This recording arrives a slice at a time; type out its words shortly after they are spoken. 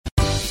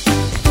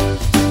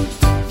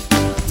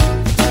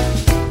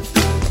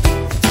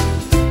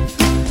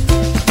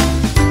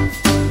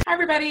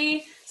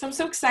everybody. So I'm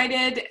so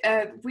excited.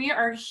 We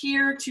are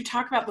here to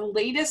talk about the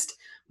latest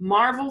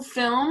Marvel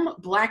film,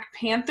 Black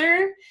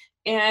Panther.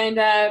 And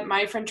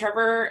my friend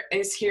Trevor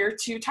is here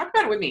to talk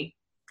about it with me.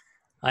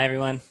 Hi,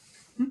 everyone.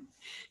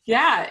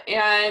 Yeah,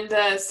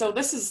 and so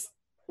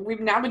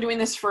we've now been doing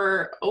this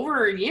for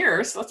over a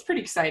year, so that's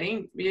pretty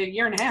exciting. A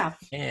year and a half.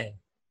 Yeah.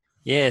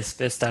 Yeah, it's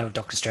first time of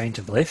Doctor Strange,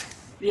 I believe.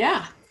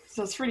 Yeah,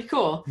 so it's pretty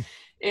cool.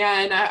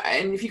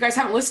 And if you guys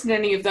haven't listened to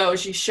any of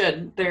those, you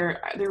should.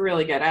 They're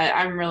really good.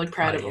 I'm really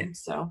proud of them.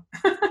 So,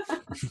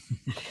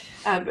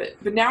 but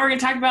now we're going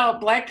to talk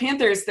about Black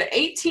Panther. It's the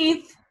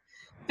 18th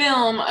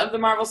film of the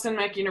Marvel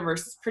Cinematic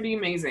Universe. It's pretty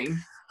amazing.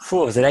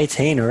 Oh, is it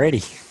 18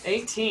 already?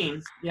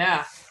 18, yeah.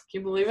 Can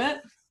you believe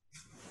it?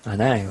 I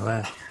know.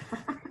 Wow.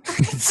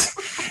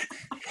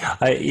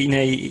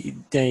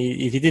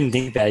 If you didn't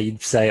think about it,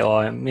 you'd say,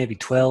 maybe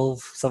 12,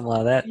 something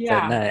like that.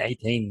 Yeah. But no,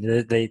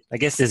 18. I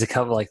guess there's a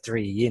couple, like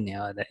 3 a year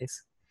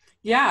nowadays.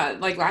 Yeah,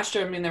 like last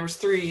year, there was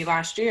 3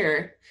 last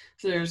year.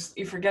 So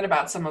you forget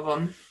about some of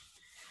them.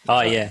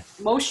 Oh, yeah.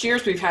 Most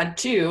years we've had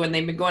 2, and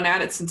they've been going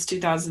at it since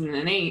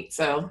 2008.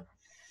 So,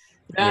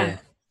 yeah.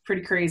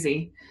 Pretty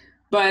crazy.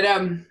 But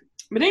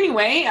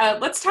anyway,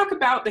 let's talk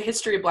about the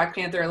history of Black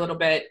Panther a little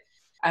bit.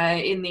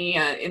 In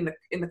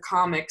the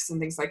comics and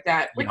things like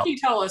that. What can you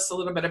tell us a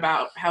little bit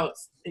about how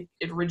it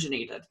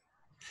originated?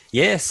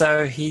 Yeah,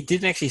 so he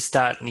didn't actually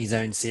start in his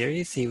own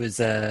series. He was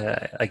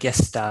a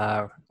guest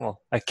star,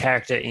 a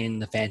character in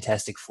the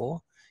Fantastic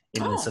Four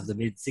in the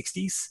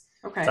mid-60s.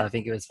 Okay. So I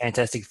think it was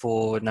Fantastic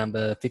Four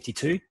number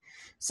 52.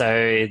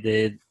 So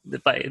the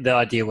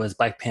idea was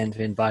Black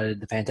Panther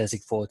invited the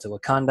Fantastic Four to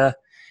Wakanda.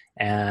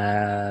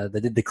 They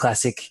did the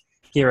classic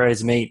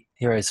heroes meet,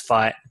 heroes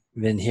fight,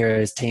 then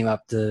heroes team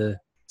up to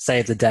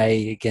save the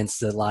day against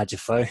the larger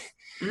foe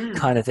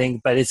kind of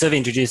thing. But it sort of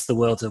introduced the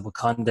world of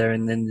Wakanda,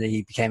 and then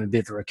he became a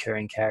bit of a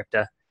recurring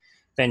character.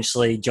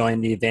 Eventually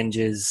joined the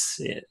Avengers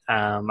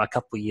a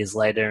couple of years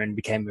later and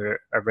became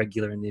a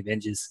regular in the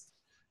Avengers.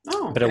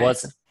 Oh,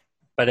 okay.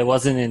 But it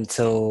wasn't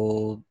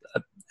until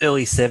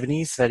early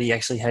 70s that he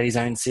actually had his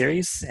own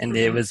series. And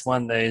there was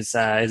one of those,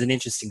 it was an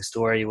interesting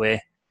story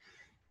where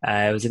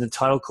it was in a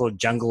title called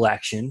Jungle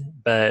Action,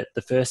 but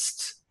the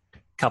first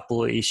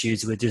couple of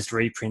issues were just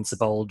reprints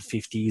of old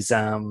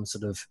 50s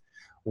sort of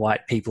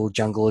white people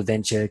jungle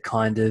adventure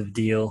kind of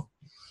deal.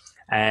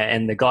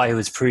 And the guy who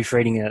was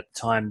proofreading it at the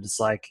time was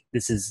like,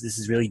 this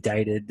is really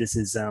dated. This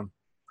is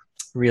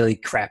really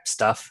crap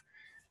stuff.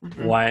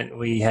 Why don't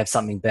we have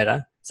something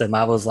better? So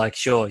Marvel's like,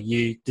 sure,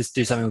 you just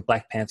do something with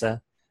Black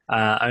Panther.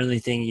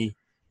 Only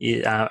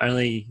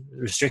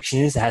restriction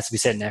is it has to be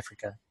set in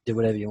Africa. Do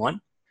whatever you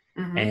want.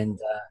 And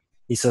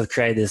he sort of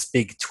created this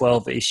big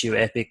 12-issue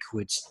epic,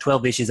 which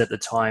 12 issues at the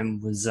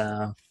time was,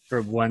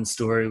 for one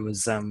story,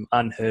 was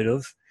unheard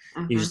of.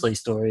 Usually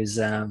stories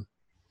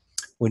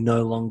were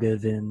no longer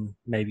than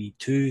maybe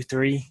 2,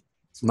 3.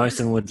 So most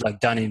of them were like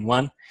done in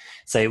one.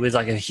 So it was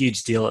like a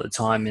huge deal at the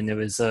time, and it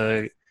was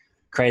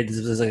created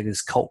like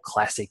this cult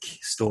classic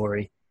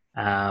story,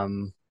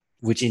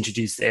 which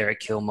introduced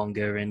Eric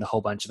Killmonger and a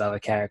whole bunch of other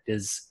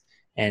characters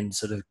and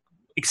sort of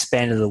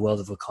expanded the world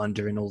of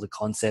Wakanda and all the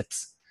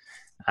concepts.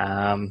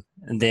 And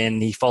then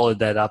he followed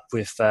that up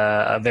with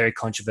a very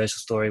controversial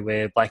story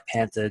where Black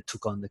Panther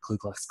took on the Ku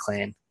Klux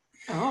Klan.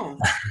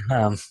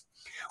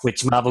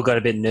 Which Marvel got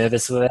a bit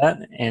nervous with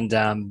that, and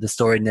the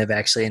story never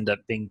actually ended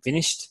up being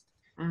finished.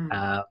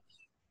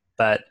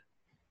 But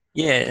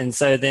yeah, and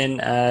so then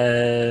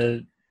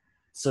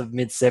sort of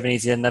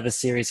mid-70s, he had another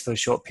series for a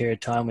short period of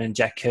time when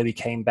Jack Kirby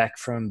came back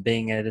from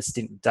being at a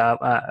stint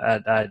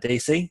at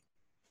DC.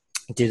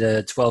 Did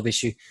a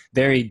 12-issue,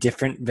 very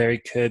different, very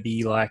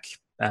Kirby-like.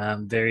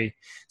 Very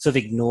sort of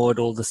ignored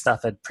all the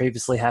stuff that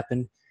previously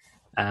happened,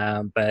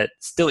 but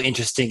still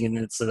interesting in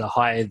its sort of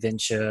high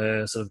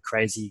adventure, sort of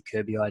crazy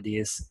Kirby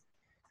ideas.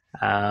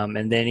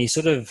 And then he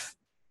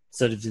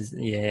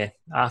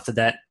after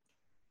that,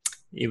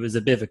 it was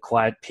a bit of a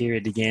quiet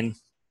period again,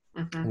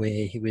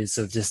 where he was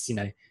sort of just,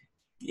 in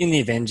the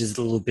Avengers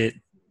a little bit,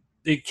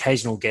 the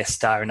occasional guest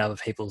star in other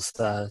people's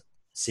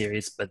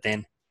series, but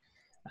then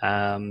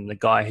the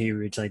guy who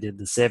originally did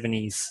the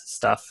 70s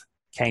stuff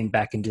came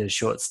back and did a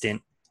short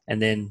stint. And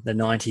then the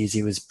 90s,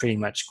 he was pretty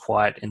much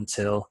quiet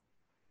until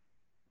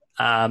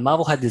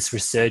Marvel had this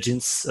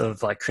resurgence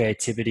of like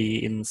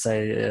creativity in,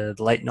 say, the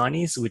late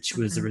 90s, which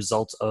was a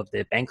result of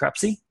their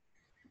bankruptcy.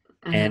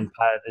 And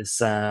part of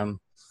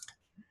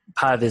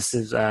this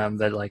is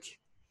that like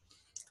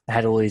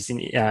had all these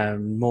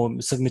more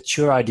sort of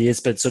mature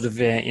ideas, but sort of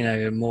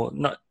more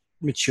not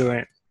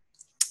mature.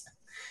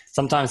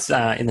 Sometimes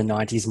in the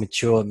 90s,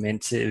 mature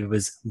meant it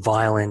was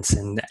violent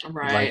and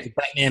like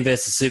Batman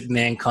versus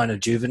Superman kind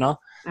of juvenile.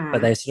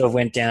 But they sort of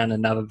went down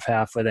another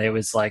path where there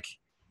was like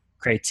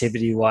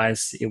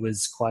creativity-wise, it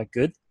was quite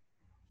good.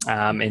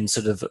 And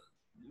sort of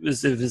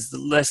it was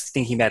less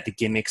thinking about the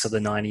gimmicks of the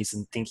 90s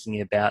and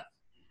thinking about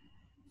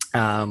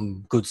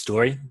good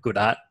story, good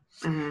art,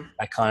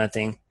 that kind of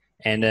thing.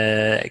 And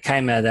it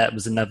came out of that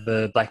was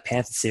another Black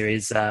Panther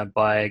series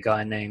by a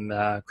guy named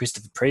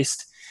Christopher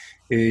Priest.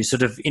 who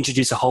sort of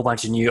introduced a whole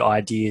bunch of new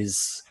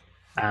ideas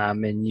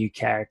and new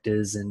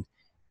characters, and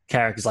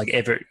characters like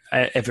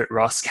Everett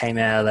Ross came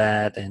out of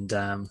that, and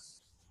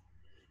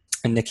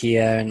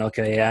Nakia and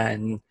Okoye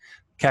and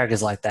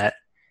characters like that.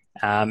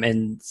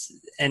 And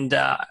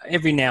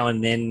every now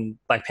and then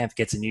Black Panther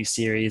gets a new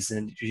series,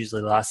 and it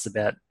usually lasts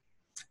about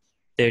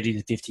 30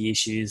 to 50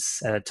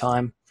 issues at a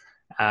time.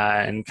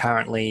 And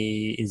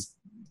currently is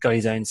got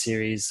his own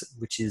series,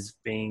 which is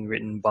being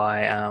written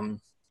by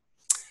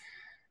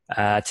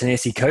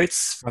Ta-Nehisi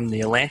Coates from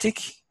The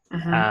Atlantic,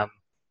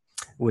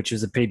 which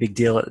was a pretty big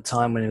deal at the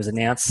time when it was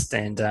announced.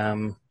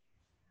 And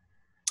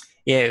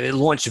it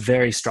launched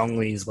very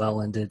strongly as well.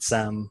 And it's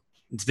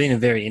been a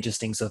very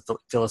interesting sort of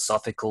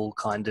philosophical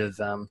kind of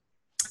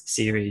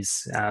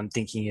series,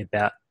 thinking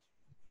about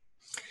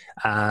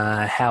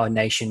how a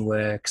nation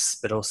works,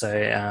 but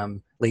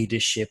also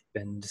leadership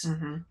and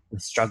the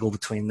struggle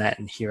between that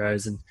and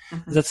heroes. And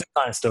that's the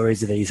kind of stories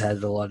that he's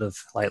had a lot of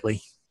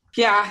lately.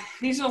 Yeah,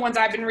 these are the ones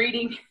I've been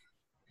reading.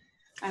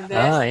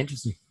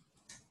 Interesting.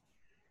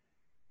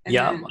 And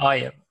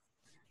And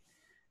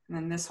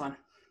then this one.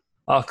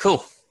 Oh,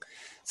 cool.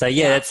 So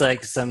that's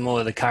like some more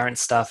of the current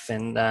stuff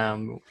and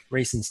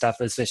recent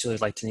stuff, especially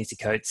like Ta-Nehisi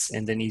Coates.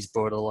 And then he's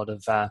brought a lot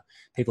of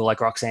people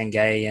like Roxane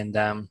Gay and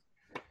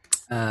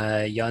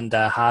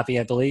Yonda Harvey,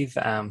 I believe,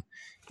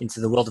 into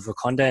the world of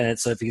Wakanda, and it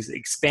sort of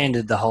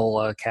expanded the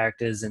whole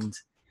characters and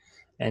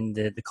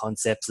the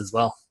concepts as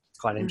well. It's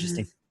quite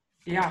interesting.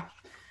 Yeah,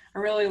 I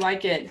really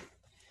like it,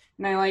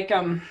 and I like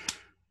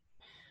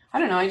I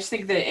don't know. I just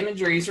think the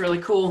imagery is really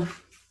cool.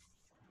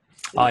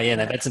 Oh yeah,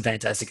 they've had some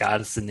fantastic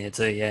artists in there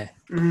too. Yeah.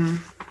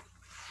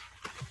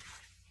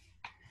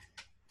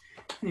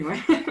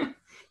 Anyway,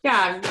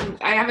 yeah,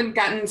 I haven't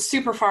gotten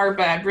super far,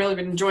 but I've really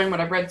been enjoying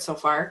what I've read so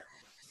far.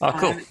 Oh,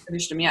 cool. I haven't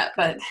finished them yet,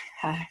 but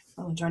I'm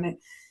enjoying it.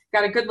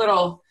 Got a good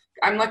little.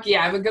 I'm lucky.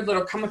 I have a good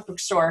little comic book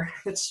store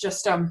that's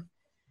just in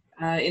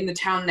the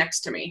town next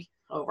to me.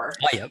 Over.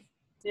 Oh, yep.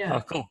 Yeah.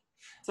 Oh, cool.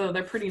 So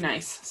they're pretty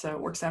nice. So it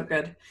works out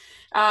good.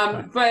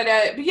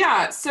 But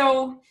yeah.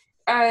 So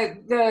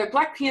the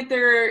Black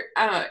Panther,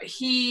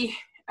 he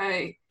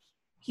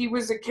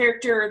was a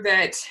character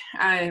that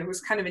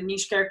was kind of a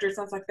niche character.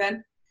 Sounds like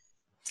that.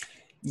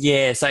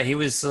 Yeah, so he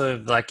was sort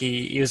of like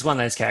he was one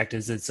of those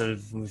characters that sort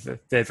of with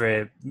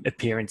every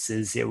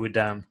appearances it would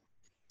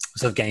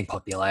sort of gain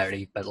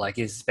popularity, but like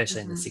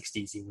especially in the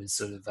 60s he was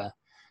sort of a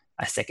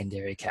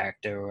secondary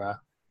character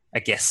or a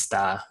guest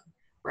star.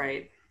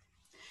 Right.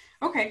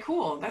 Okay,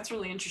 cool. That's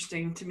really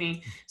interesting to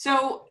me.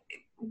 So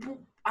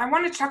I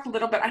want to talk a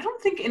little bit. I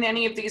don't think in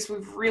any of these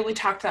we've really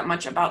talked that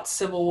much about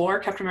Civil War,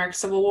 Captain America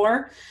Civil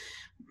War.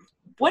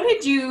 What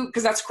did you,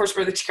 because that's of course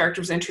where the character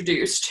was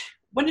introduced.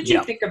 What did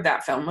you think of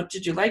that film? What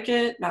did you like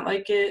it? Not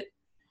like it?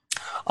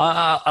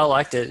 I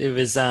liked it. It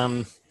was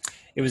an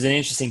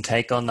interesting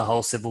take on the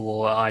whole Civil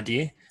War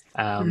idea.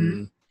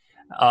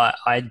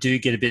 I do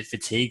get a bit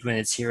fatigued when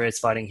it's heroes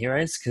fighting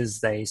heroes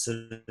because they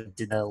sort of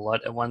did that a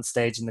lot at one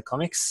stage in the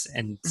comics,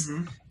 and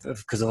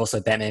because of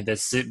also Batman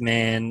vs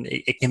Superman,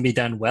 it can be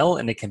done well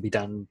and it can be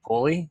done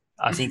poorly.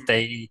 I think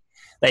they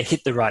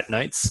hit the right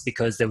notes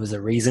because there was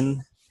a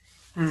reason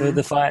for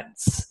the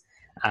fights,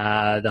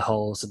 the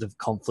whole sort of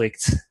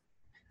conflict.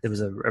 There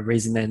was a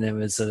reason, and there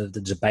was sort of the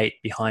debate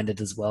behind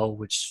it as well,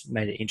 which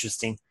made it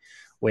interesting,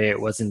 where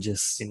it wasn't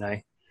just,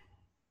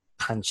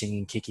 punching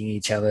and kicking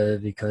each other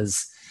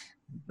because,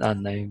 I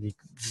don't know,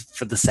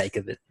 for the sake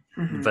of it.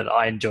 But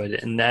I enjoyed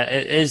it. And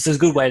it's a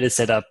good way to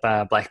set up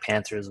Black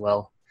Panther as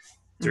well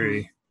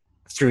through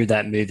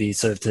that movie,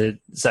 so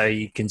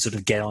you can sort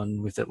of get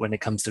on with it when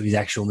it comes to his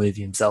actual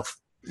movie himself.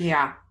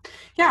 Yeah.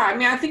 I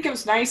mean, I think it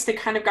was nice. They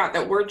kind of got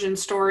the origin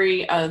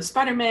story of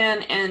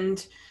Spider-Man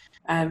and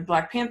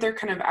Black Panther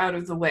kind of out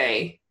of the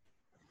way.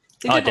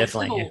 They did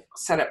definitely. A little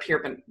setup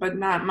here, but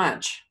not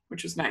much,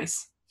 which was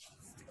nice.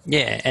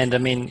 Yeah, and I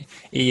mean,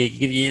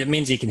 it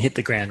means you can hit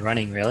the ground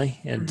running, really,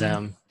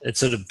 and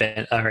it's sort of.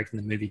 I reckon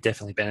the movie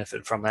definitely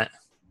benefited from that.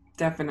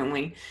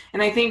 Definitely,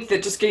 and I think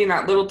that just getting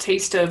that little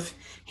taste of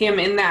him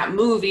in that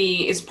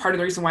movie is part of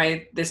the reason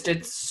why this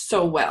did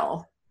so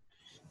well.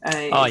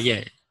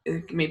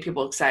 It made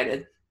people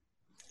excited.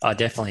 Oh,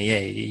 definitely, yeah.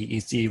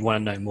 You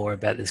want to know more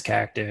about this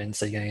character, and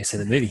so you're going to see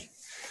the movie.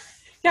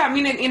 Yeah, I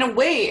mean, in a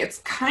way, it's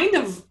kind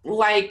of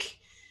like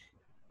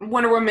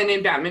Wonder Woman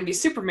and Batman v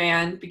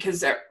Superman,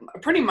 because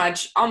pretty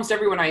much almost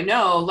everyone I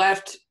know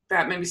left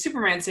Batman v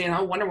Superman saying,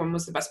 "Oh, Wonder Woman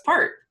was the best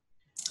part."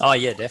 Oh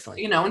yeah,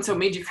 definitely. And so it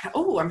made you kind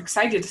of, I'm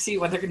excited to see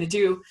what they're going to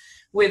do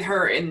with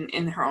her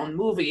in her own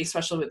movie,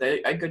 especially with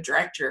a good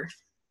director.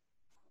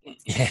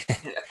 At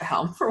the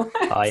helm for once.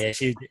 Oh yeah,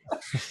 she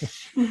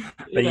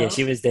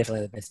was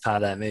definitely the best part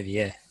of that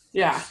movie.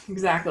 Yeah,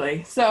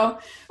 exactly. So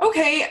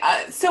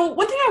so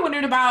one thing I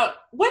wondered about,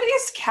 what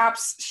is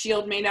Cap's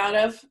shield made out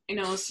of?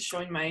 It's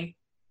showing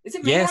is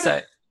it made out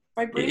of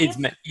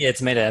vibranium?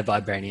 It's made out of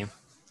vibranium.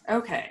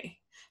 Okay.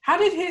 How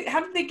did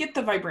they get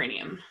the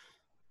vibranium?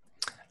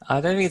 I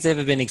don't think it's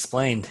ever been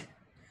explained.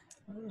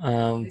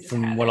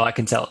 From what I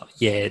can tell,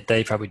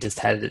 they probably just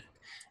had it.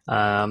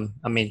 I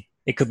mean,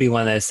 it could be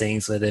one of those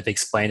things where they've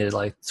explained it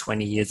like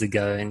 20 years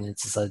ago, and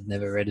it's just I've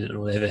never read it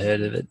or ever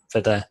heard of it.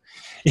 But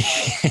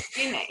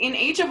in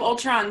Age of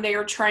Ultron, they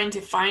are trying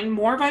to find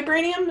more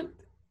vibranium.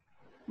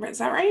 Is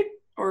that right?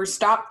 Or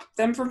stop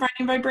them from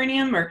finding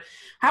vibranium? Or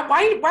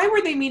why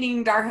were they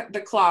meeting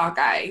the Claw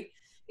guy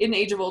in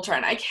Age of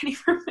Ultron? I can't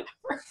even remember.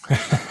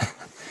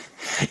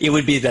 It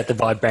would be about the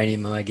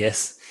vibranium, I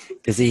guess,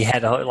 because he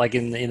had like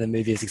in the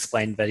movie it's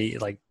explained that he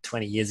like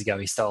 20 years ago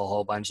he stole a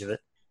whole bunch of it.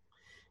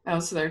 Oh,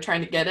 so they're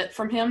trying to get it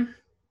from him?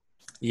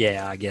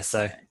 Yeah, I guess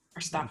so. Or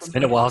stop It's him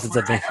been a while since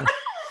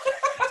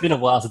it's been a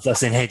while since I've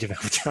seen Age of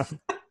Ultron.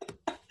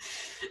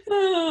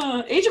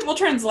 Age of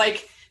Ultron's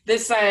like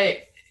this.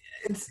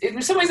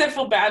 In some ways, I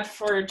feel bad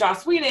for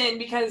Joss Whedon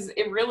because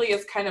it really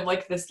is kind of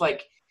like this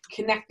like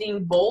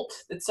connecting bolt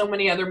that so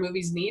many other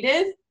movies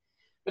needed,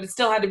 but it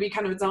still had to be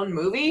kind of its own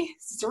movie.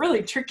 It's a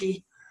really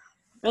tricky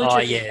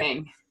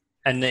thing.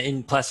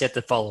 And plus, you have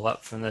to follow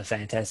up from the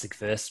Fantastic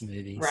First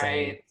movie.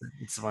 Right. So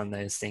it's one of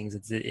those things.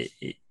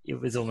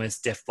 It was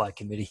almost death by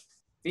committee.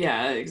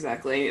 Yeah,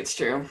 exactly. It's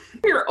true.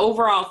 Your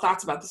overall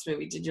thoughts about this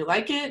movie? Did you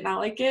like it? Not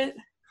like it?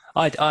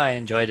 I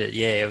enjoyed it.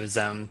 Yeah, it was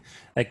a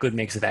good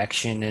mix of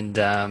action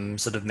and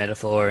sort of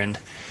metaphor, and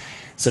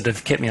sort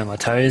of kept me on my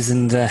toes.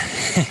 And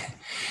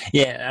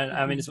yeah,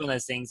 I mean, it's one of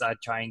those things. I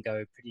try and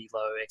go pretty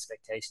low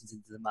expectations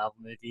into the Marvel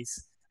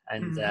movies.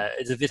 And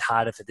it's a bit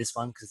harder for this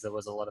one because there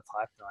was a lot of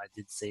hype, and I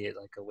did see it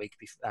like a week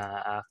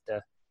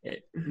after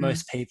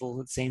most people,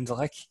 it seems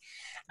like.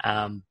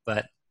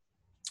 But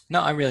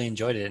no, I really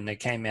enjoyed it, and I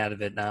came out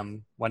of it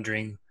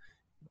wondering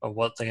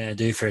what they're going to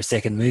do for a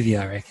second movie,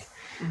 I reckon.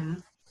 Mm-hmm.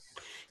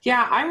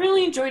 Yeah, I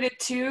really enjoyed it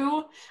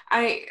too.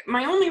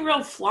 My only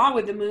real flaw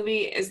with the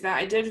movie is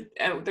that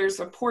there's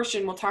a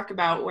portion we'll talk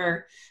about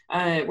where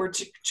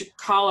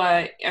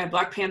T'Challa,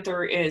 Black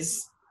Panther,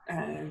 is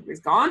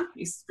gone.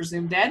 He's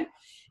presumed dead.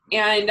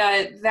 And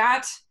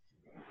that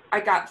I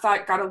got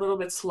a little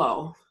bit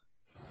slow.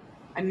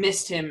 I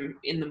missed him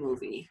in the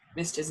movie.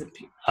 Missed his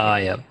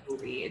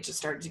movie. It just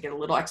started to get a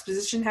little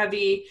exposition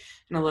heavy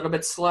and a little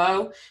bit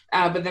slow.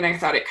 But then I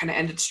thought it kind of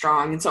ended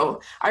strong. And so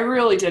I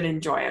really did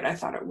enjoy it. I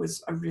thought it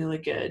was a really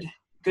good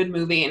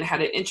movie and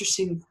had an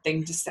interesting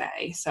thing to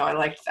say. So I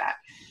liked that.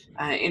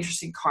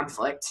 Interesting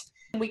conflict.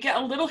 We get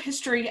a little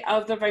history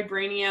of the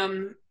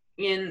vibranium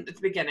at the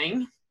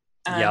beginning.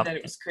 That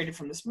it was created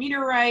from this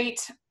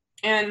meteorite.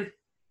 And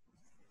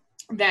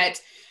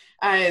that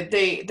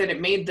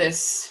it made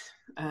this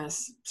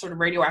sort of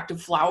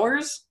radioactive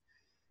flowers,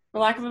 for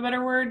lack of a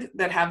better word,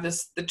 that have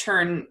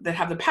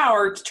the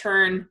power to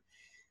turn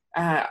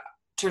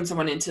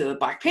someone into the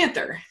Black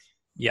Panther.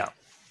 Yeah.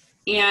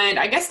 And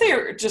I guess they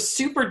are just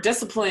super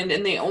disciplined,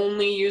 and they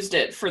only used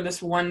it for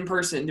this one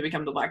person to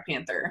become the Black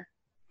Panther.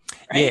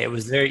 Right? Yeah, it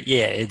was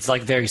it's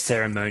like very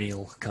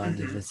ceremonial kind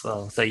of as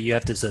well. So you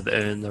have to sort of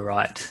earn the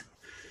right.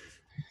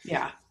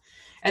 Yeah.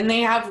 And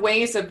they have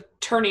ways of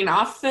turning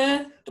off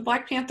the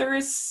Black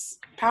Panther's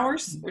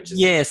powers, which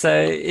is so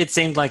it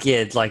seemed like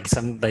they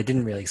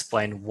didn't really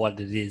explain what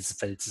it is,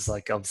 but it's just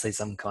like obviously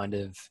some kind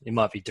of, it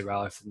might be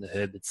derived from the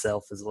herb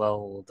itself as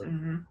well,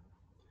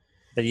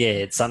 but yeah,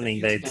 it's something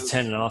to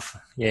turn it off.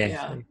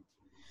 Yeah,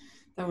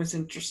 that was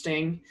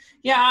interesting.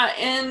 Yeah,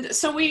 and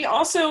so we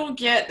also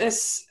get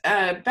this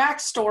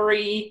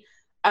backstory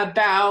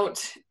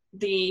about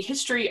the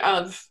history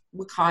of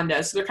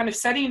Wakanda. So they're kind of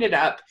setting it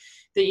up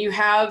that you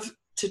have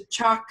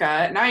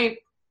T'Chaka, and I'm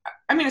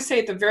going to say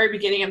at the very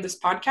beginning of this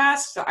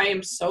podcast, I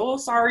am so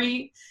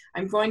sorry.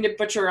 I'm going to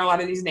butcher a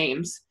lot of these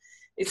names.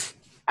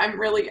 I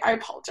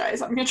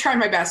apologize. I'm going to try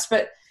my best.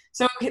 But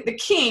so the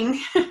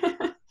king,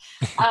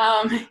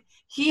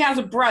 he has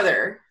a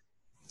brother.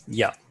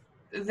 Yeah.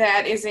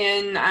 That is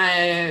in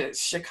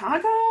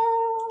Chicago?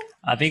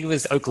 I think it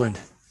was Oakland.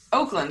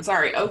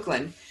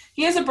 Oakland.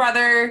 He has a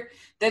brother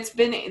that's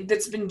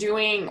been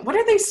doing, what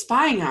are they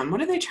spying on? What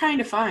are they trying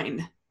to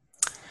find?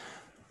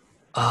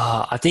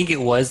 I think it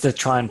was to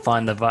try and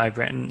find the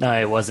vibrant. No,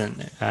 it wasn't.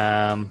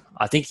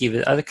 I think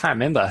I can't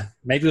remember.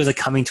 Maybe it was a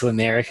Coming to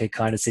America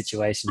kind of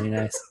situation. Who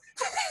knows?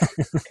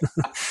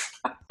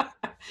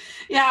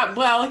 Yeah,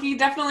 well, he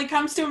definitely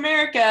comes to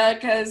America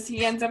because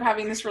he ends up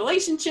having this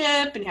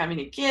relationship and having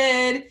a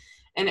kid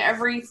and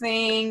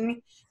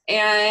everything.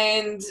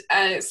 And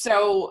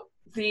so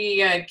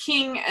the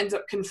king ends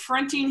up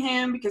confronting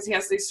him because he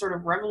has these sort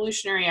of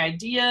revolutionary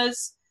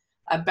ideas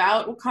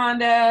about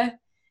Wakanda.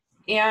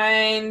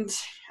 And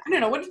I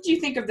don't know, what did you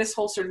think of this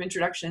whole sort of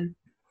introduction?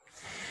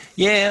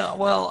 Yeah,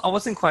 well, I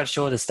wasn't quite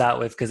sure to start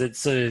with because it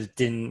sort of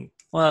didn't,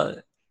 well,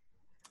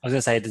 I was going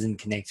to say it doesn't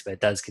connect, but it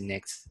does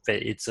connect.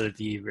 But it's sort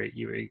of, you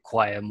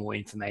require more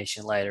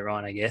information later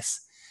on, I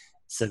guess,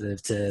 sort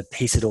of to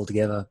piece it all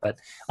together. But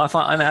I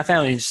found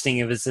it interesting.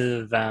 It was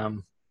sort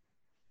of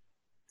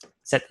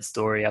set the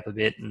story up a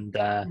bit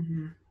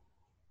and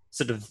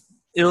sort of,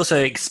 it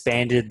also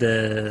expanded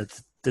the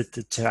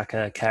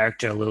T'Chaka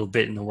character a little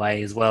bit in a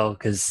way as well,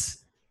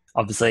 because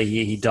obviously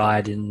he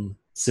died in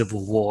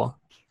Civil War,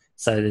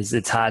 so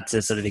it's hard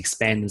to sort of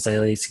expand and say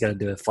at least you got to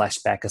do a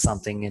flashback or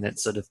something, and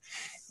it's sort of,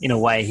 in a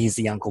way, he's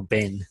the Uncle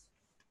Ben.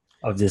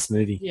 of this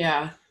movie.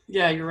 Yeah.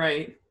 Yeah, you're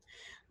right.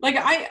 Like,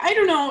 I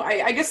don't know.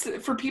 I guess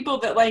for people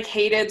that like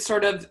hated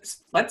sort of,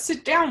 let's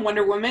sit down,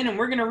 Wonder Woman, and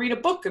we're going to read a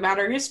book about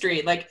our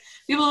history. Like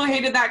people who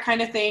hated that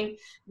kind of thing,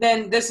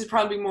 then this is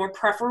probably more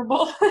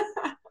preferable.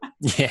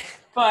 Yeah.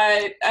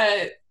 But,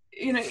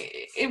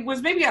 it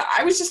was maybe,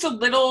 I was just a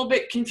little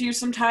bit confused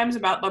sometimes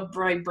about the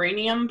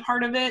vibranium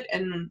part of it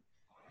and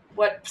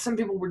what some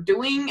people were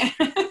doing.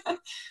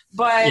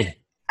 But Yeah.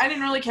 I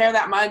didn't really care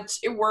that much.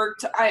 It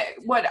worked. I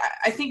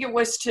think it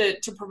was to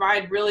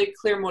provide really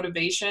clear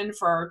motivation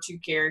for our two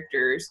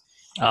characters.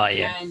 Oh,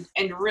 yeah.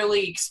 And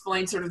really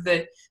explain sort of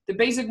the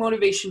basic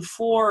motivation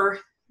for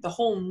the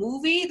whole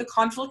movie. The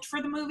conflict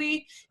for the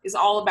movie is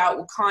all about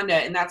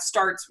Wakanda, and that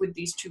starts with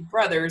these two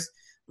brothers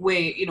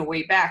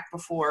way back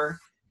before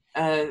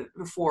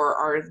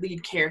our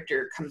lead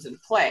character comes into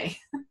play.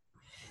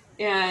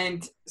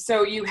 And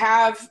so you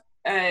have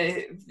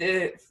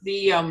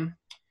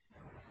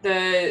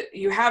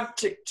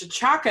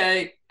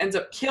T'Chaka ends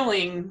up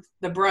killing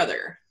the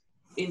brother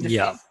in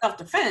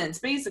self-defense,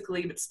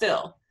 basically, but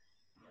still.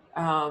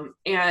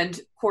 And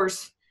of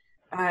course,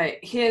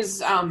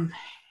 the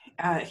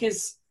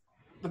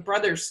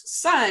brother's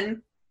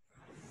son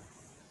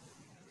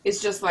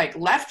is just like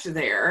left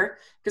there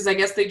because I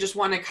guess they just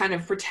want to kind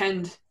of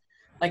pretend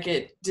like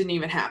it didn't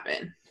even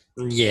happen.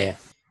 Yeah.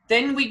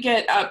 Then we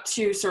get up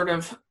to sort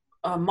of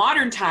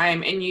modern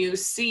time, and you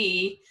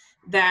see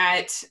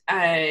that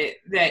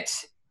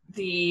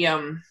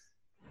you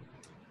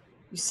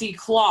see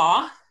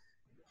Claw.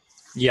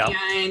 Yeah.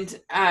 And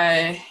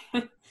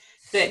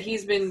that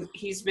he's been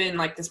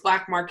like this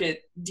black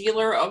market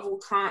dealer of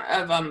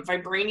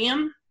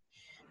vibranium,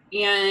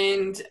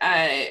 and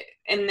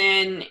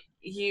then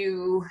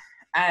you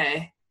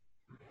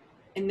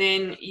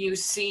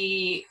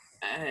see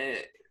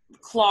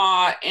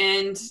Claw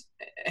and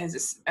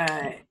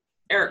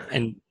Eric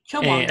and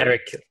Killmonger.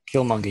 Eric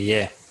Killmonger,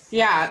 yeah.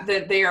 Yeah,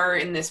 that they are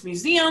in this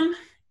museum,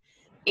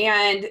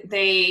 and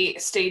they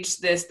stage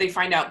this. They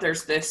find out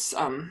there's this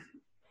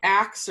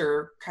axe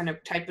or kind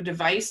of type of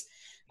device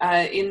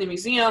in the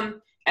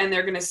museum, and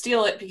they're going to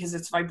steal it because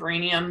it's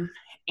vibranium.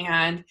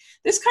 And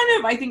this kind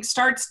of, I think,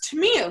 starts, to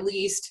me at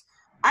least,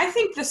 I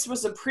think this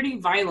was a pretty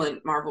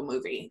violent Marvel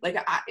movie. Like,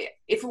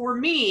 if it were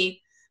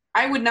me,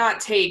 I would not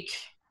take,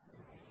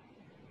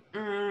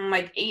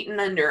 like 8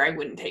 and under, I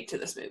wouldn't take to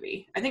this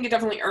movie. I think it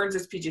definitely earns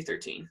its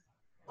PG-13.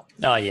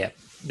 Oh, yeah,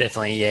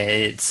 definitely, yeah.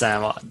 It's,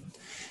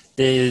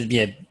 there's,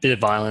 bit of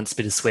violence,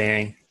 bit of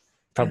swearing.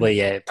 Probably,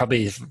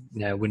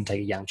 wouldn't take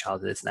a young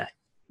child to this now.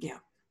 Yeah.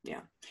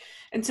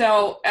 And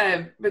so,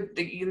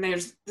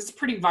 there's this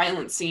pretty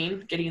violent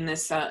scene getting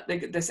this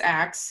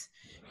axe,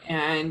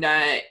 and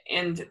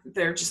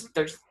they're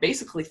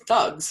basically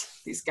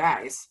thugs. These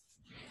guys,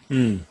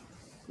 you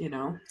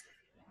know.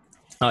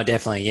 Oh,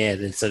 definitely, yeah.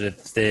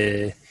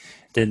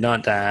 They're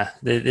not.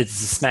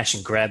 It's a smash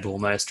and grab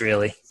almost,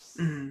 really.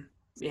 Mm-hmm.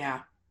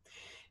 Yeah,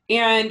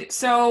 and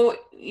so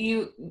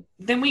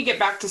then we get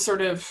back to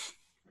sort of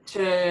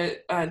to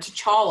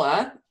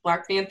T'Challa,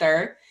 Black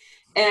Panther.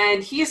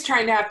 And he is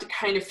trying to have to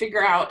kind of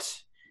figure out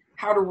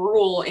how to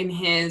rule in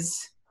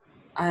his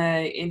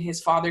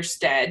father's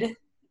stead.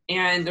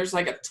 And there's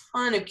like a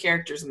ton of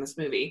characters in this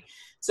movie.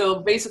 So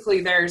basically,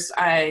 there's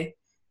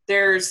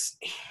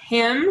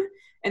him,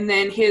 and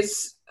then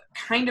his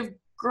kind of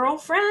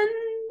girlfriend,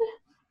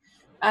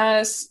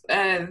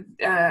 Nakia.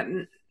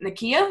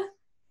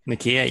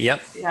 Nakia,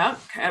 yep. Yeah,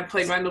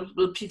 played by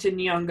Lupita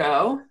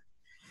Nyong'o.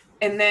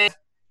 And then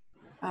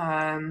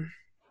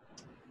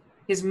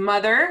his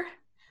mother,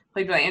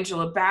 played by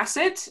Angela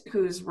Bassett,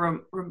 who's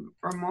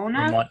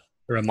Ramonda.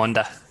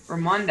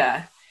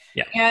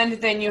 Yeah. And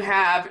then you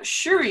have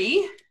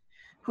Shuri,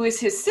 who is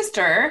his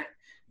sister,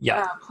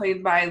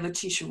 played by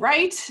Letitia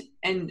Wright,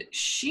 and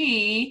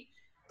she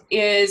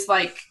is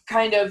like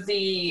kind of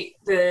the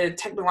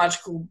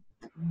technological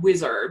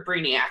wizard,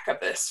 brainiac of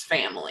this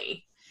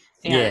family.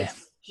 And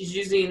she's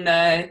using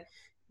the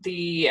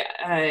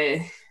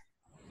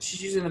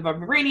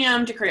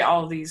vibranium to create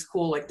all of these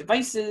cool like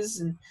devices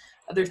and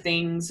other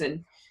things,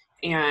 and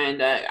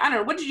I don't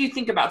know, what did you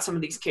think about some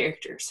of these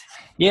characters?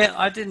 Yeah,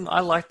 I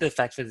liked the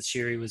fact that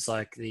Shuri was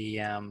like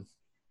she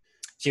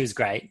was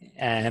great,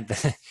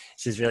 but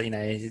she's really,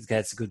 it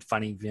had some good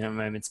funny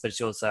moments, but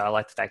she also, I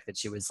like the fact that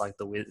she was like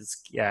the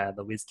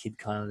whiz kid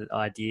kind of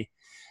idea.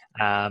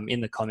 In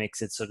the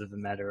comics, it's sort of a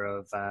matter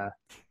of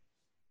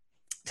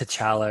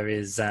T'Challa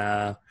is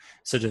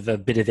sort of a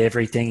bit of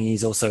everything.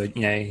 He's also,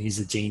 he's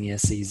a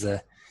genius. I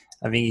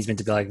think he's meant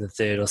to be like the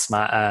third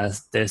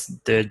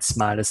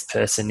smartest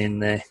person in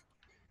the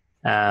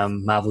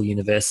Marvel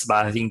universe,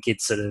 but I think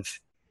it's sort of,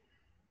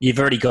 you've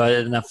already got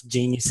enough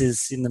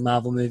geniuses in the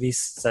Marvel movies,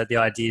 so the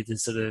idea to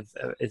sort of,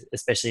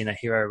 especially in a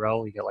hero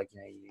role, you got like,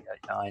 you got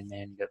Iron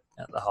Man, you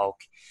got the Hulk,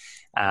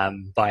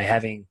 by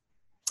having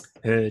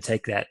her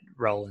take that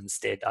role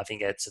instead, I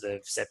think it sort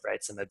of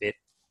separates them a bit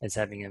as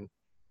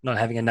not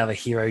having another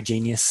hero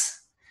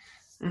genius,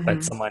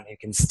 but someone who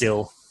can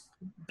still,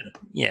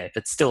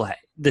 this still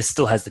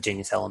has the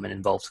genius element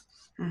involved.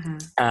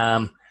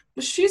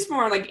 she's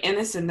more like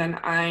innocent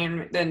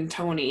than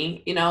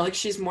Tony. You know, like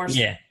she's more.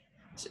 Yeah.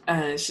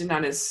 She's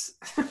not as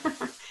as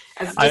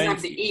I doesn't don't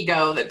have the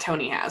ego that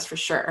Tony has for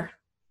sure.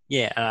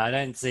 Yeah, I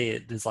don't see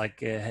it as like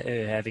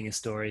her having a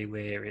story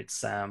where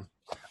it's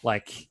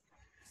like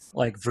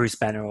Bruce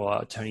Banner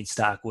or Tony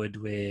Stark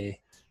would, where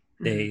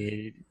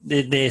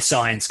their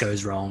science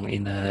goes wrong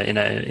in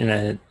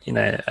a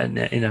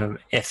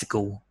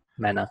ethical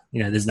manner.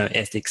 You know, there's no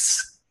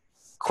ethics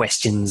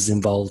questions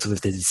involved with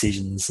the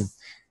decisions,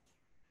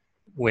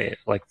 where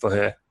like for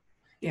her,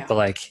 Yeah. but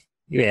like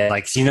yeah,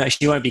 like you know,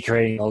 she won't be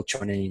creating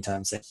Ultron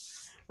anytime soon.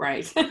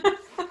 Right. We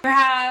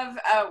have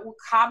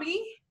Wakabi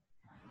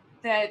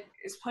that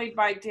is played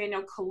by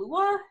Daniel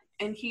Kaluuya,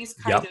 and he's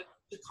kind of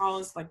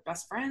T'Challa's like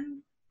best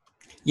friend.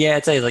 Yeah,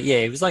 I'd say like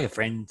he was like a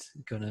friend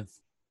kind of.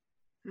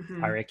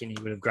 Mm-hmm. I reckon he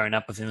would have grown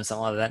up with him or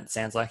something like that. It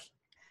sounds like.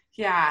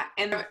 Yeah,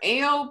 and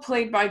Ao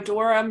played by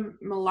Dora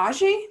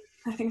Milaje,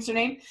 I think is her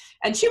name,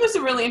 and she was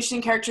a really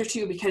interesting character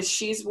too because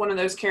she's one of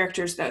those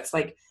characters that's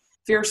like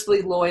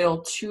fiercely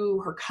loyal to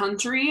her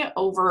country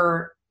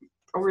over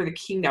the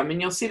kingdom,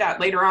 and you'll see that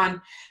later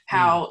on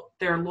how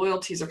their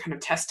loyalties are kind of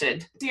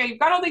tested. So yeah, you've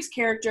got all these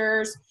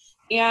characters,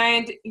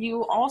 and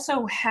you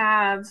also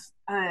have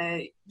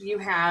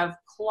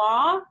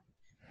Claw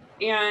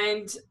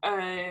and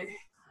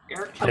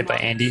Eric Played by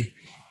Andy.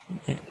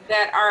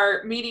 that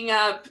are meeting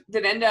up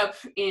that end up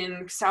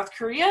in South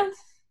Korea.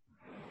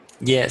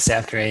 Yeah,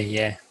 South Korea.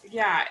 Yeah.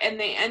 Yeah, and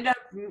they end up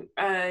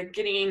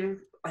getting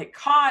like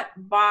caught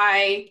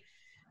by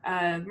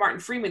Martin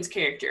Freeman's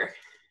character.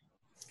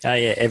 Oh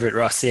yeah, Everett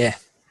Ross. Yeah.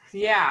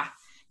 Yeah,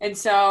 and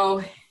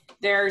so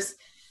there's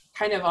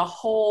kind of a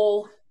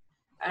whole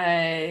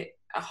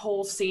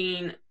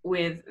scene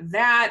with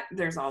that.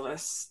 There's all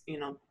this,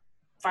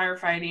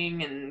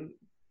 firefighting and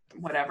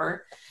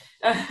whatever,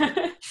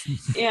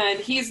 and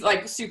he's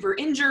like super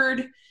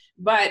injured,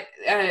 but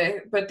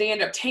they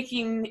end up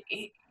taking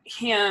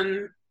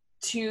him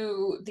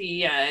to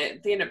they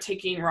end up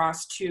taking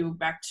Ross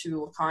back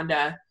to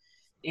Wakanda.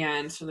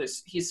 And so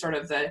he's sort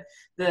of the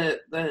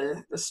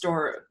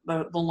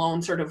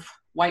lone sort of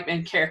white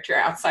man character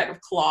outside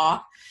of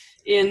Claw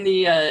in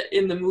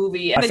the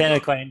movie. And I found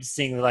it quite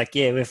interesting. Like,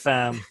 with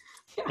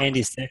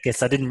Andy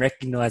Serkis, I didn't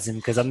recognize him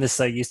because I'm just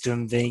so used to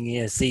him being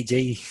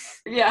CG.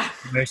 Yeah.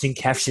 Motion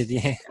captured.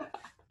 Yeah.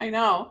 I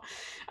know.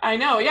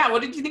 Yeah.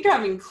 What did you think of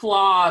having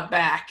Claw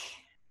back?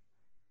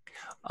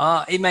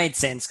 It made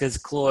sense because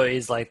Claw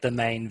is like the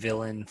main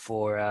villain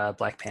for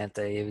Black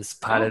Panther. It was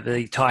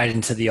he tied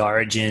into the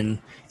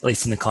origin, at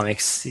least in the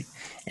comics,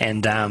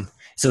 and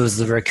so it was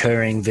the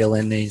recurring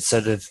villain. He's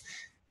sort of,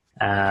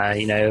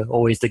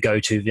 always the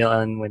go-to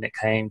villain when it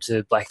came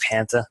to Black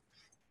Panther,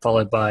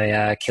 followed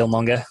by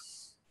Killmonger.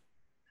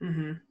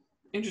 Mm-hmm.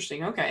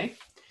 Interesting. Okay.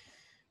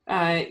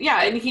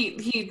 Yeah, and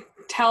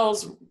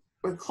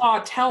Claw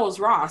tells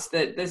Ross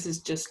that this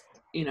is just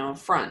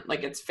front,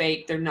 like it's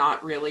fake. They're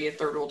not really a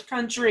third world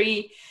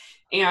country,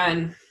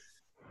 and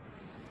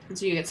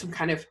so you get some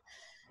kind of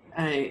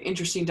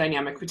interesting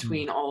dynamic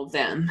between all of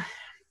them.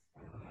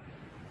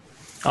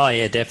 Oh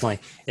yeah, definitely.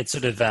 It's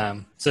sort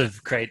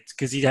of great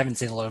because you haven't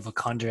seen a lot of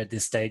Wakanda at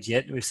this stage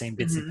yet. We've seen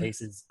bits and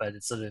pieces, but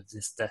it's sort of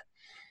just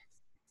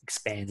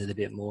expanded a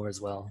bit more as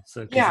well.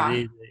 So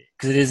because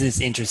it is this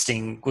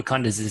interesting,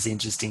 Wakanda's this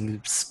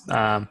interesting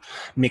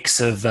mix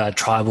of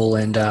tribal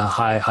and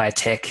high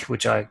tech,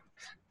 which I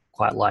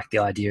quite like the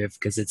idea of,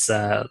 because it's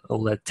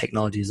all that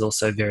technology is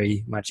also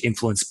very much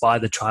influenced by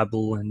the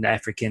tribal and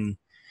African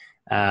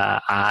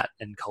art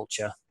and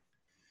culture.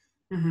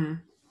 Mm-hmm.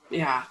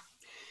 Yeah,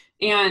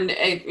 and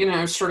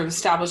it sort of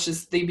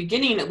establishes the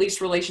beginning, at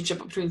least,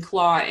 relationship between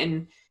Claw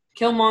and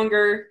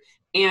Killmonger,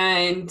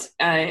 and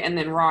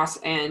then Ross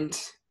and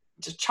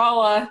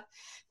T'Challa,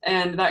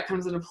 and that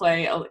comes into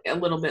play a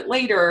little bit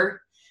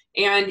later.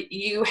 And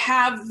you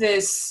have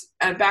this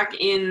back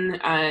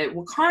in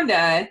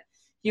Wakanda.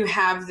 You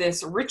have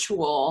this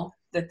ritual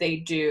that they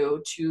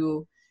do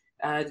to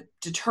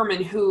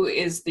determine who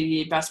is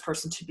the best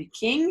person to be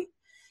king.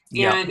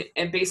 Yeah.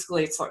 And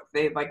basically it's like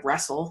they like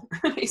wrestle,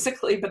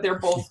 basically, but they're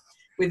both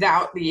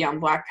without the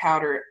Black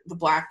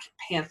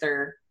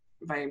Panther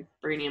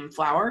vibranium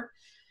flower.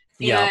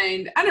 Yeah.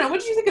 And I don't know,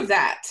 what did you think of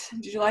that?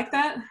 Did you like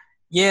that?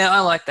 Yeah, I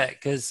like that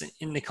because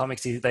in the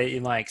comics they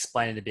might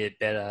explain it a bit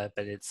better,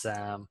 but it's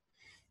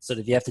sort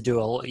of you have to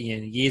do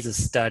years of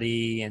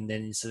study, and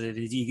then sort of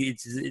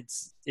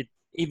it's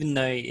even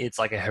though it's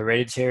like a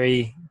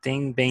hereditary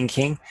thing being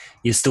king,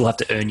 you still have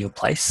to earn your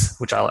place,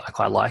 which I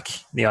quite like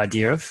the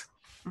idea of.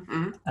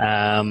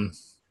 Mm-hmm.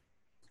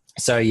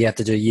 So you have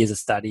to do years of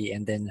study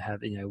and then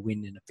have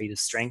win in a feat of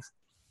strength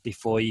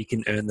before you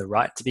can earn the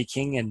right to be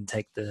king and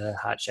take the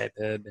heart-shaped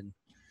herb and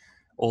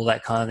all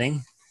that kind of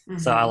thing. Mm-hmm.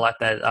 So I like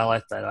that. I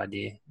like that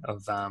idea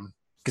of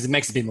because it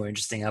makes it a bit more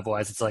interesting.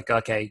 Otherwise, it's like,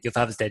 okay, your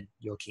father's dead,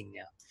 you're king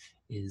now.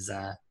 Is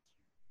done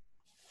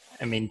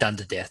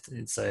to death.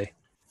 And so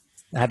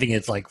having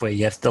it like where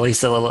you have at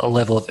least a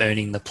level of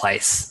earning the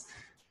place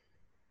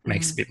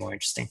makes it a bit more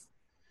interesting.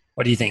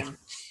 What do you think?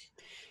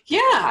 Yeah,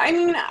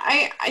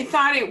 I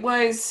thought it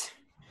was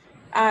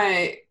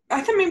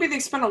I thought maybe they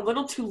spent a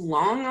little too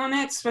long on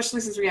it,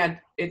 especially since we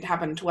had it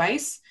happen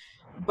twice.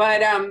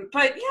 But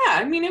yeah,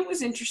 I mean, it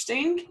was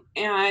interesting,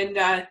 and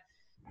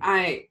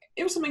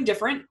it was something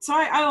different, so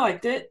I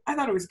liked it. I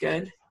thought it was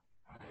good.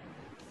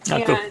 Oh,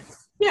 And cool.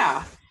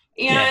 yeah,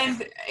 Yeah.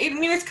 and I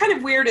mean, it's kind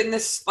of weird in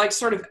this like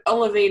sort of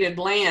elevated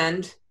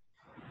land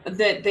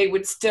that they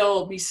would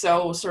still be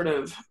so sort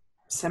of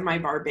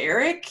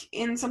semi-barbaric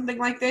in something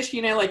like this.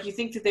 You know, like you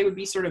think that they would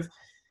be sort of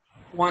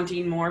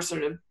wanting more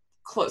sort of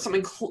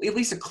at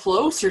least a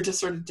closer to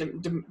sort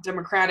of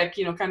democratic,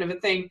 you know, kind of a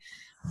thing.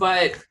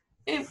 But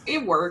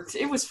it worked.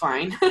 It was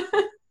fine.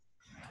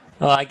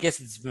 Well, I guess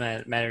it's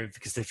a matter of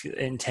because they've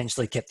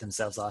intentionally kept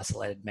themselves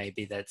isolated.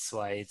 Maybe that's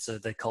why so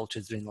the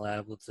culture's been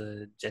allowed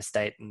to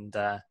gestate and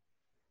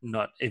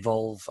not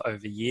evolve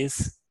over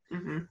years.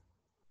 Mm-hmm.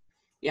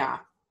 Yeah.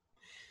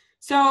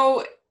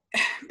 So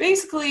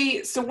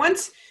basically, so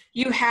once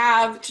you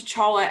have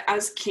T'Challa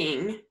as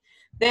king,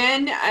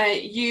 then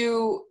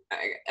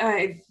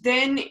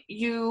then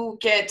you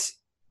get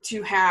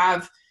to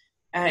have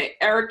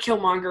Eric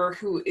Killmonger,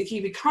 who he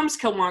becomes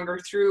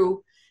Killmonger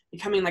through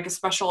becoming like a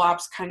special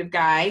ops kind of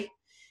guy,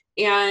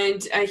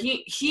 and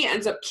he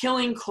ends up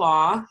killing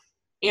Claw.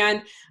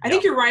 And I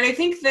think you're right. I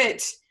think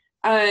that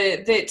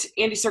that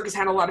Andy Serkis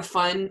had a lot of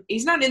fun.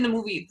 He's not in the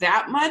movie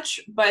that much,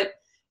 but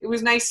it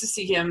was nice to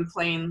see him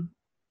playing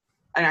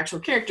an actual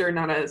character,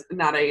 not a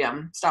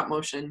stop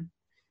motion,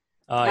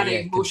 Oh not yeah,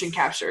 a motion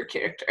capture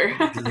character.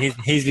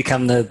 he's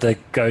become the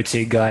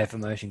go-to guy for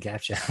motion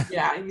capture.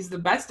 Yeah, he's the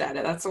best at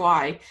it. That's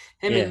why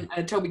him Yeah.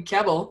 and Toby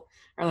Kebbell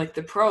are like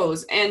the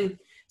pros. And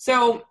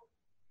so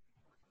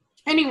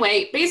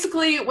anyway,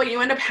 basically what you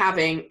end up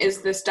having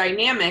is this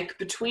dynamic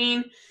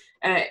between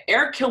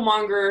Eric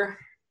Killmonger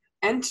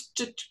and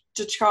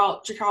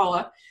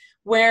T'Challa,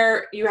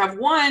 where you have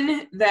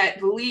one that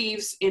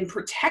believes in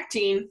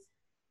protecting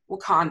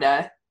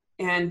Wakanda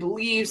and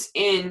believes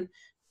in,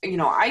 you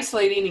know,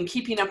 isolating and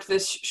keeping up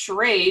this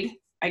charade,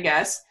 I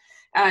guess,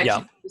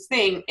 this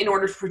thing in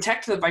order to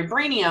protect the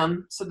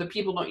vibranium so that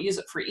people don't use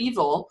it for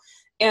evil,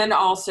 and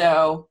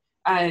also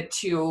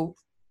to,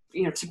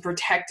 you know, to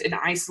protect and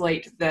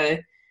isolate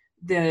the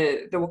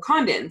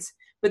Wakandans.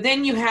 But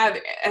then you have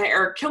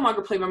Eric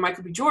Killmonger, played by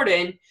Michael B.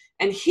 Jordan,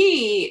 and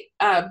he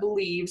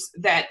believes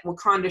that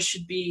Wakanda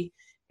should be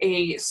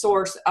a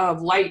source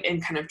of light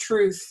and kind of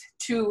truth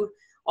to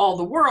all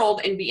the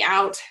world and be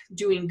out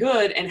doing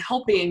good and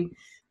helping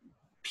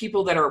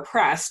people that are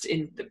oppressed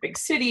in the big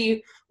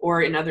city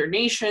or in other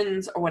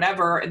nations or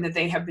whatever, and that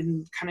they have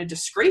been kind of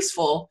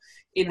disgraceful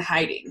in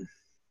hiding.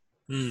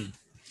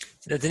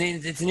 It's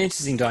an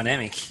interesting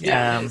dynamic.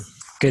 Yeah,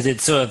 because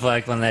it's sort of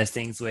like one of those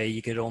things where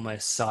you could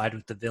almost side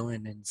with the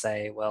villain and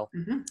say, well,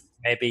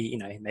 maybe, you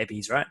know, maybe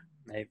he's right,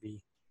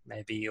 maybe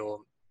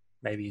or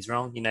maybe he's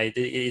wrong. You know,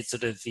 it's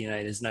sort of, you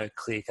know, there's no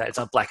clear cut. It's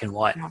not black and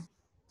white.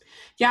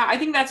 Yeah, I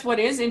think that's what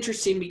is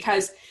interesting,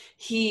 because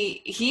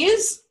he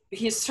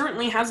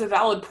certainly has a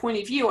valid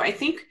point of view. I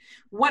think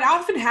what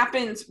often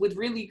happens with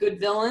really good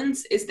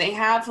villains is they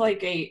have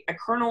like a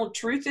kernel of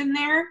truth in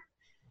there,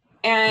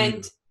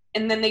 and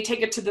then they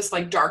take it to this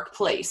like dark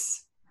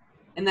place.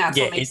 And that's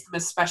what makes them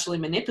especially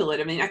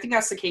manipulative. I mean, I think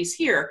that's the case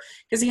here,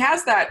 because he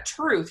has that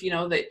truth, you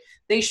know, that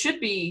they should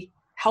be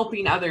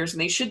helping others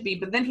and they should be,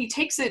 but then he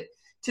takes it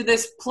to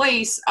this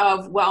place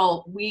of,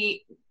 well,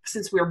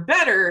 since we're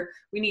better,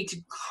 we need to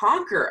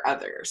conquer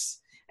others,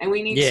 and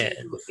we need to,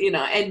 you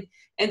know,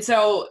 and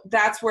so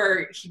that's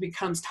where he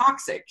becomes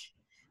toxic.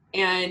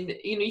 And,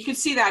 you know, you can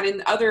see that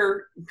in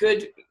other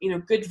good, you know,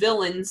 good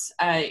villains,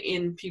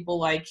 in people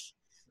like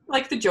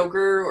the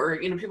Joker,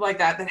 or, you know, people like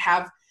that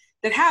have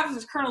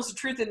kernels of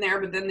truth in there,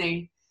 but then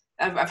they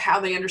of how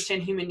they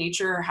understand human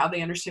nature or how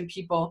they understand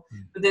people,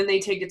 but then they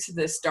take it to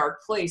this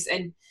dark place.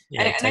 And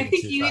I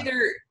think you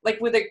either, like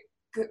with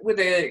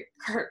a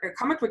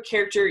comic book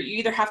character, you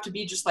either have to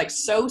be just like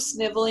so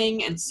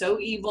sniveling and so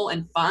evil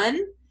and fun,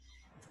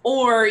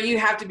 or you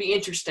have to be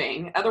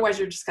interesting. Otherwise,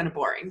 you're just kind of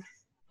boring.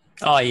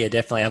 Oh yeah,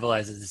 definitely.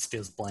 Otherwise, it just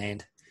feels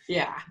bland.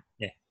 Yeah.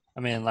 Yeah.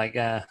 I mean, like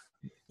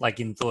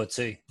in Thor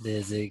 2,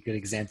 there's a good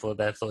example of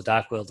that, Thor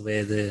Dark World,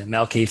 where the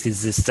Malekith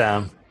is just,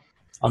 I'm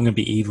going to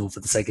be evil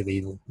for the sake of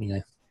evil, you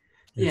know.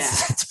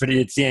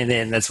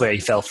 And that's where he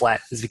fell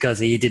flat, is because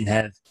he didn't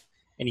have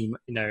any,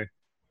 you know,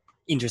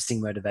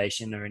 interesting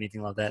motivation or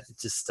anything like that.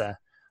 It's just,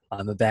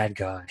 I'm a bad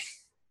guy.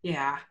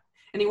 Yeah.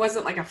 And he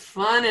wasn't like a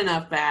fun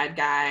enough bad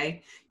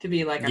guy to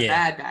be like a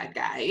bad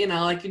guy, you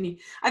know, like,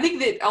 I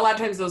think that a lot of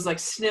times those like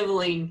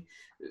sniveling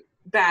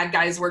bad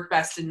guys work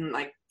best in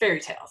like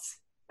fairy tales,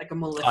 like a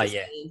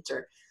Maleficent,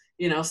 or,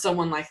 you know,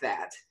 someone like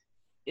that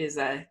is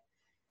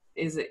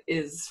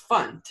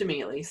fun to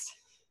me, at least.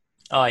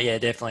 Oh yeah,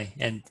 definitely.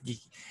 And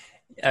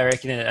I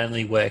reckon it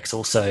only works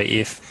also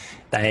if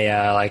they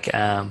are like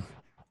a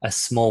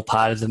small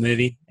part of the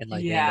movie, and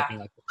like they end up being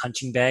like a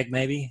punching bag,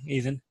 maybe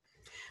even.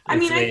 I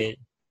mean,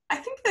 I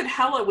think that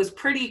Hela was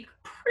pretty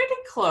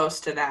close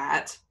to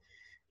that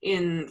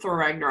in Thor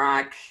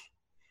Ragnarok.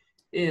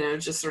 You know,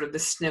 just sort of the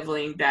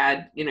sniveling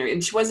bad, you know,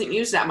 and she wasn't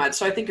used that much,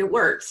 so I think it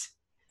works.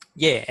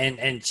 Yeah,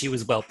 and she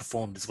was well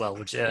performed as well,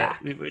 Yeah.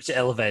 which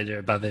elevated her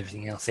above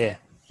everything else. Yeah.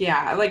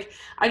 Yeah, like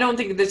I don't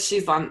think that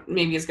she's on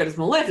maybe as good as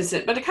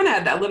Maleficent, but it kind of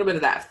had that little bit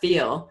of that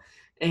feel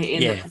in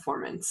the Yeah.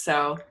 performance.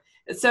 So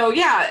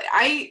yeah,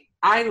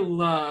 I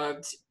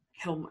loved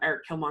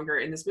Eric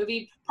Killmonger in this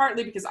movie,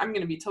 partly because I'm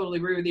going to be totally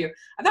rude with you.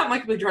 I thought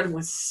Michael B. Jordan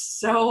was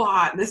so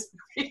hot in this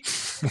movie.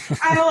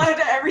 I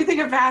loved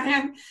everything about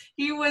him.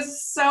 He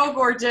was so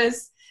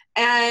gorgeous,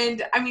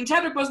 and I mean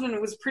Chadwick Boseman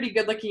was pretty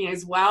good looking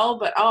as well.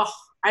 But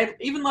I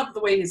even loved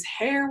the way his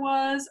hair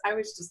was. I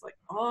was just like,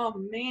 oh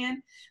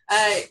man,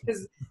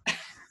 because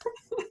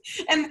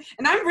and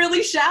I'm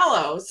really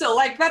shallow, so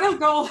like that'll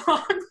go a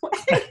long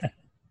way.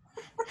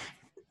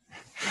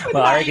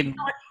 Well, I reckon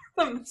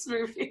From this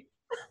movie.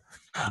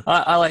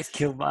 I like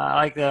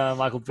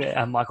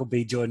Michael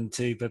B. Jordan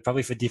too, but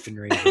probably for different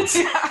reasons.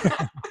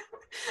 Yeah.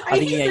 I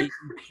think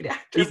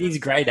He's he's a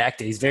great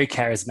actor. He's very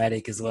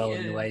charismatic as well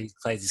in the way he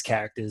plays his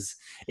characters.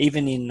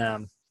 Even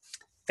in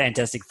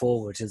Fantastic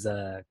Four, which is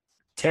a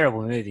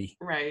terrible movie,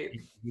 right.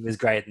 he was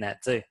great in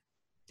that too.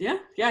 Yeah,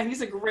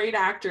 he's a great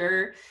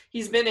actor.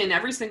 He's been in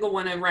every single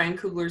one of Ryan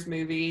Coogler's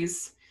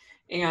movies,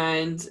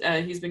 and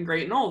he's been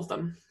great in all of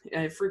them.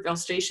 Fruitvale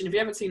Station. If you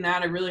haven't seen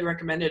that, I really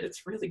recommend it.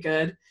 It's really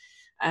good.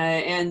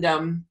 And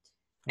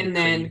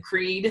then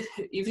Creed.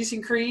 Have you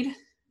seen Creed?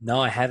 No,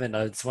 I haven't.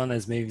 It's one of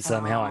those movies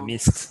somehow I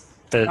missed.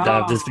 But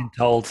I've just been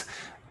told,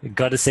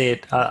 got to see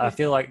it. I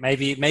feel like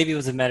maybe it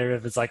was a matter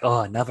of it's like, oh,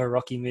 another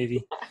Rocky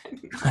movie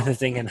kind of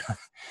thing. And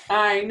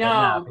I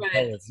know,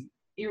 but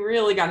you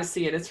really got to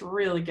see it. It's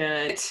really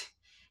good.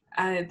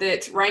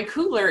 That Ryan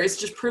Coogler is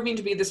just proving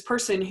to be this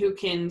person who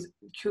can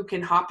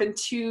hop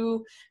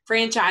into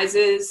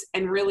franchises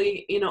and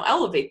really,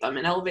 elevate them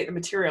and elevate the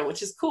material,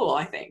 which is cool,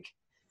 I think.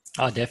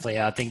 Oh, definitely.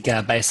 I think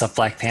based off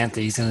Black Panther,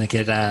 he's going to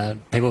get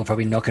people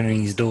probably knocking on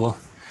his door.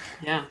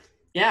 Yeah.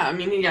 I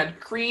mean, he got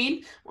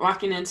Creed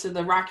walking into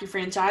the Rocky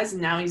franchise,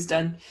 and now he's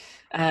done.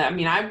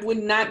 I would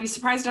not be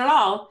surprised at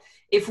all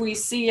if we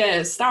see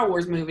a Star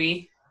Wars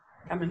movie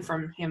coming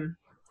from him.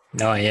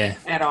 Oh, yeah.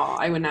 At all.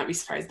 I would not be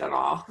surprised at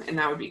all, and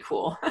that would be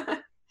cool.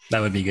 That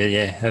would be good,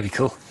 yeah. That'd be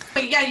cool.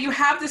 But yeah, you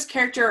have this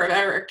character,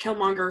 Eric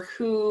Killmonger,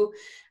 who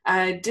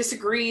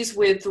disagrees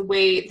with the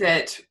way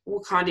that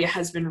Wakanda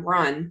has been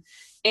run.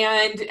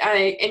 And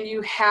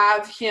you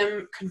have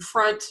him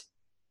confront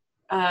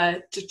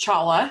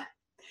T'Challa,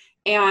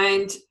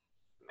 and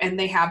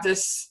they have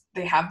this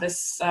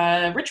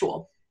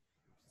ritual,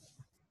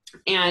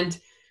 and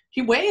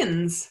he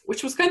wins,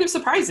 which was kind of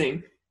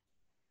surprising.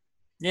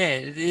 Yeah,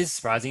 it is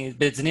surprising,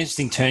 but it's an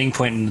interesting turning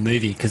point in the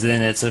movie because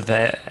then it's sort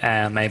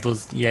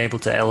of you're able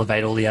to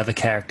elevate all the other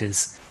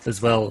characters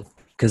as well.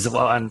 Because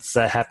once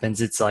that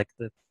happens, it's like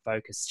the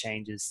focus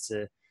changes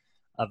to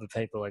other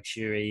people like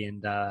Shuri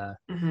and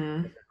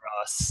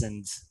Ross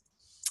and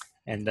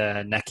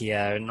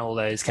Nakia and all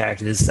those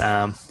characters.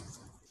 Yeah,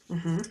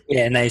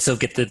 and they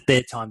sort of get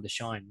their time to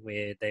shine,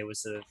 where they were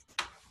sort of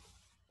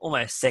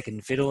almost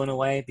second fiddle in a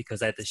way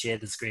because they had to share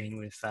the screen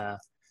with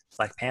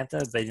Black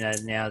Panther. But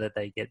now that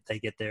they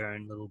get their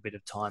own little bit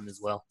of time as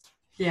well.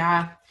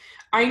 Yeah,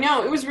 I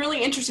know. It was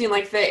really interesting.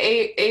 Like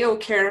the AO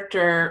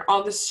character,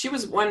 she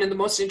was one of the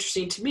most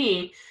interesting to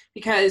me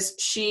because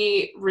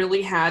she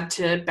really had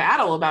to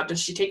battle about,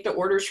 does she take the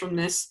orders from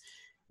this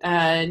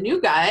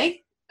new guy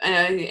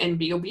and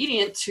be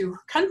obedient to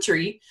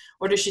country,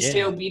 or does she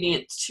stay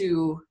obedient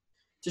to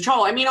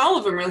T'Challa? I mean, all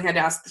of them really had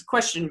to ask this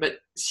question, but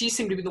she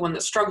seemed to be the one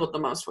that struggled the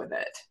most with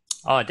it.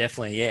 Oh,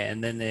 definitely, yeah.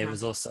 And then there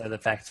was also the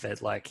fact that,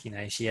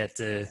 she had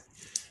to,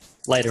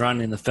 later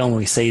on in the film,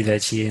 we see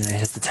that she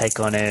has to take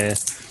on her,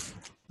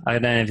 I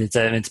don't know if it's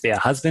meant to be her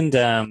husband.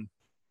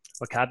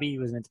 W'Kabi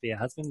was meant to be her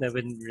husband. They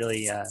wouldn't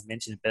really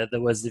mention it, but there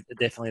was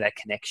definitely that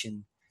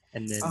connection,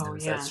 and then there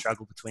was that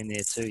struggle between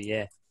there too,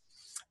 yeah.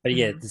 But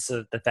yeah,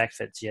 the fact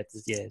that she had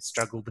to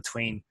struggle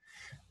between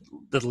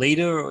the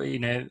leader, or,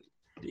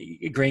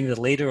 agreeing with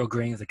the leader or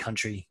agreeing with the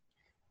country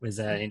was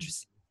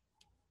interesting.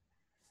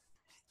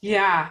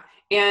 Yeah,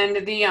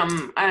 and the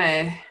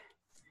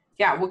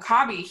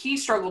W'Kabi, he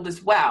struggled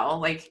as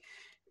well, like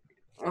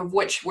of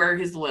where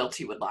his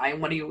loyalty would lie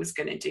and what he was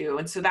going to do,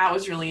 and so that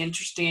was really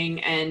interesting.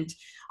 And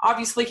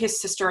obviously,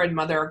 his sister and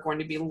mother are going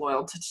to be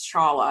loyal to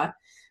T'Challa,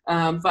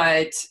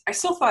 but I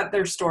still thought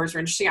their stories were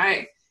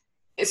interesting.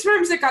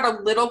 Sometimes it got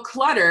a little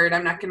cluttered,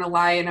 I'm not going to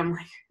lie, and I'm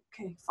like,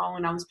 okay,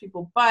 following all those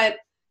people, but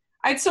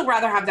I'd still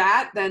rather have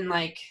that than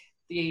like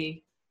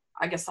the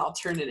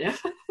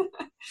alternative.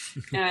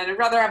 And I'd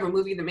rather have a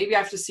movie that maybe I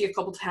have to see a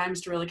couple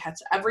times to really catch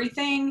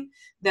everything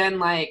than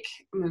like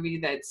a movie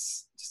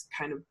that's just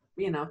kind of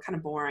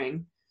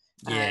boring.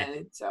 Yeah.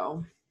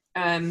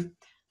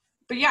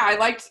 But yeah, I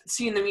liked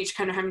seeing them each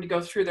kind of having to go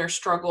through their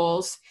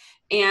struggles.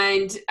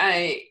 And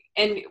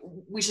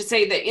we should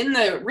say that in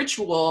the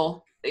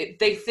ritual,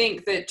 they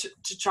think that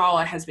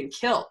T'Challa has been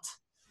killed.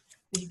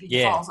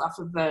 He falls off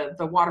of the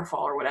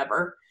waterfall or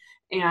whatever.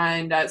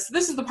 And so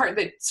this is the part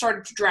that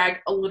started to drag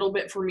a little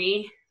bit for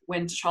me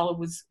when T'Challa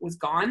was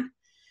gone.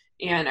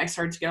 And I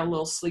started to get a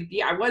little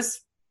sleepy. I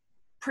was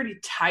pretty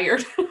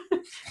tired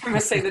I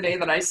must say the day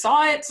that I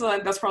saw it, so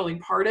that's probably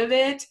part of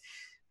it.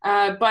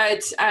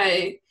 But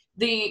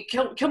the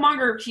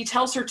Killmonger, he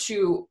tells her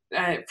to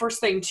first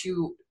thing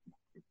to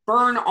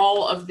burn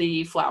all of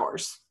the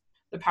flowers,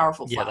 the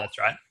powerful flowers. Yeah, that's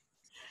right.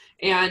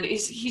 And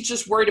he's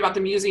just worried about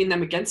them using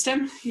them against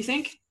him, you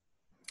think?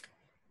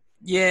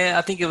 Yeah,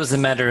 I think it was a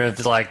matter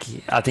of like,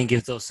 I think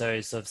it's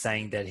also sort of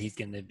saying that he's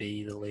going to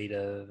be the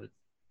leader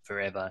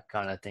forever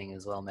kind of thing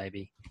as well,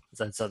 maybe.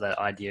 So that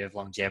idea of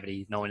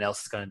longevity, no one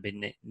else is going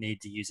to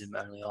need to use him,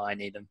 only I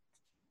need him.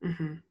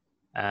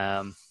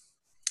 Mm-hmm.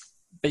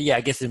 But yeah,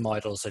 I guess it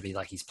might also be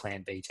like his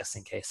plan B, just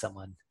in case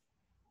someone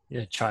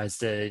tries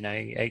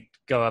to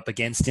go up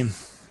against him.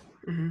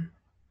 Mm-hmm.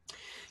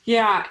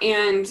 Yeah,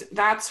 and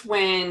that's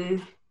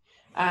when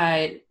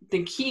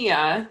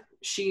Nakia,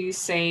 she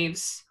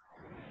saves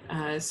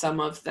some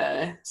of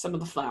the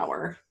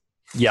flour.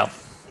 Yep.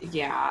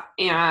 Yeah,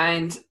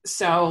 and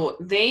so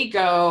they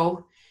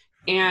go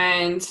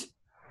and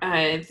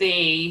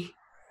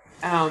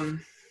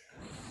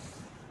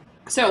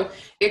so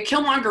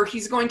Killmonger,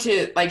 he's going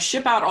to like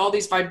ship out all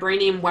these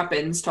vibranium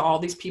weapons to all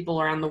these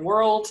people around the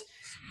world,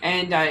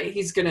 and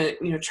he's gonna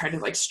try to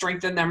like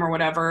strengthen them or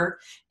whatever.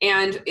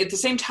 And at the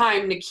same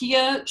time,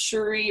 Nakia,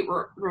 Shuri,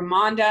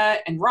 Ramonda,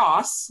 and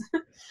Ross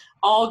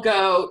all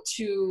go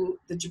to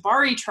the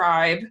Jabari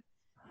tribe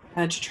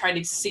to try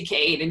to seek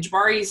aid. And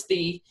Jabari's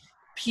the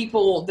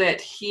people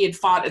that he had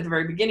fought at the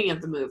very beginning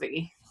of the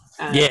movie.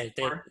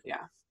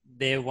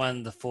 They're one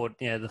of the four,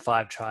 the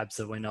 5 tribes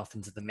that went off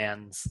into the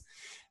mountains.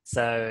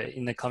 So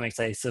in the comics,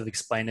 they sort of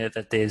explain it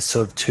that there's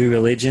sort of 2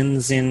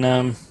 religions in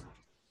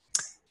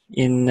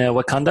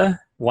Wakanda.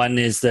 One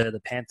is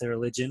the Panther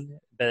religion,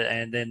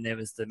 and then there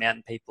was the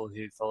mountain people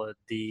who followed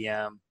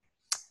the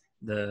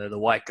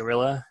white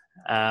gorilla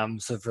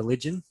sort of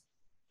religion.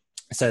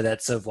 So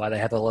that's sort of why they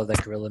have a lot of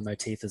that gorilla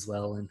motif as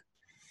well, and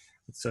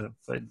it's sort of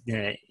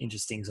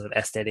interesting sort of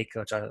aesthetic,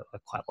 which I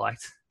quite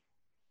liked.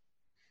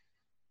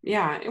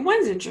 Yeah, it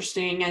was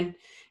interesting, and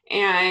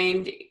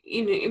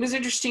it was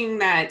interesting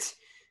that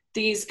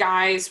these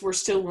guys were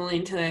still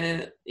willing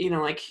to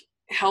like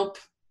help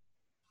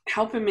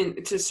him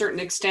to a certain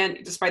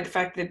extent, despite the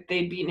fact that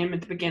they'd beaten him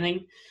at the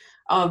beginning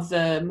of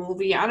the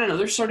movie. I don't know.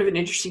 There's sort of an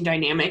interesting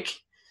dynamic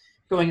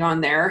going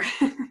on there.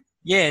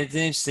 Yeah, it's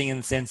interesting in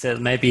the sense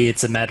that maybe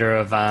it's a matter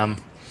of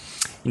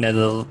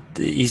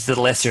he's the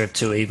lesser of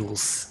 2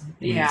 evils.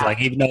 Yeah. Like,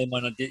 even though you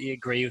might not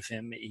agree with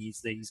him, he's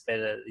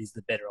better. He's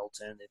the better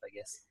alternative, I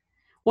guess.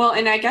 Well,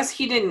 and I guess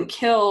he didn't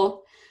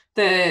kill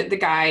the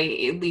guy,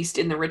 at least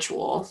in the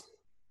ritual.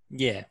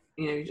 Yeah.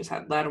 You just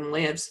had let him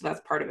live, so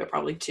that's part of it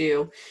probably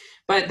too.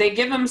 But they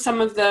give him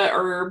some of the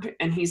herb,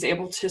 and he's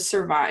able to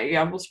survive,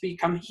 able to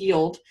become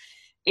healed,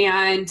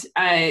 and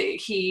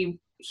he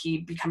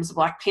becomes a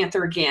Black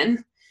Panther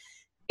again,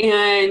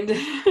 and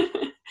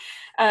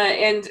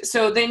and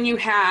so then you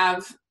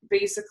have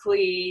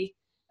basically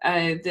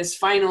this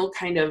final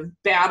kind of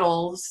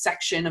battle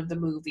section of the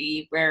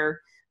movie where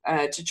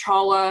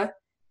T'Challa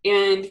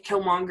and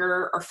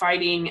Killmonger are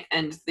fighting,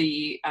 and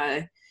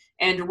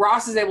and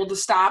Ross is able to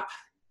stop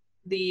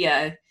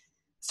the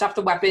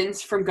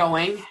weapons from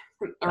going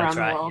around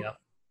the world.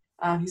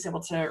 Yep. He's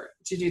able to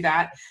do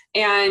that,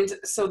 and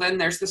so then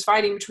there's this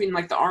fighting between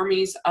like the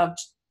armies of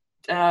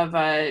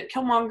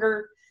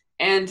Killmonger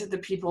and the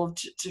people of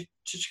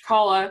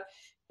T'Challa,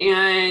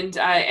 and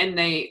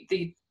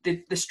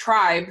this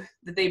tribe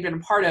that they've been a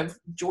part of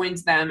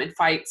joins them and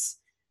fights.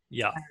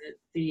 Yeah.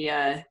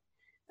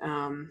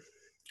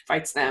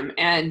 Fights them,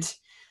 and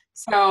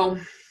so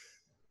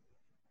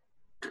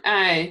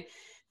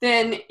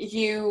then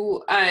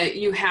you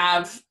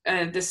have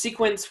the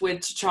sequence with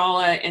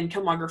T'Challa and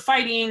Killmonger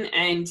fighting,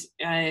 and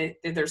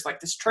there's like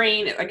this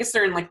train. I guess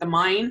they're in like the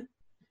mine.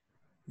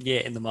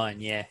 Yeah, in the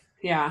mine. Yeah.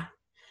 Yeah.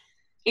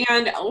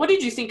 And what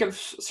did you think of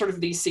sort of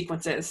these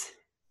sequences?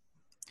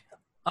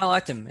 I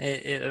liked them,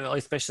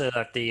 especially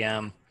like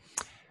the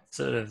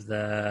sort of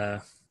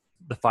the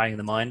fighting in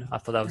the mine. I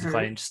thought that was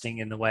quite interesting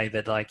in the way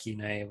that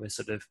it was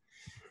sort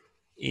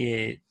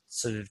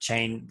of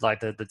changed, like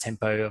the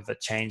tempo of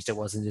it changed. It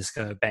wasn't just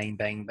go bang,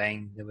 bang,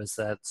 bang. There was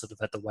that sort of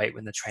had to wait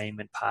when the train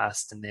went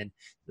past, and then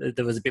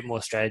there was a bit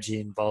more strategy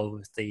involved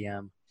with the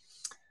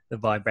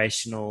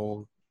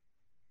vibrational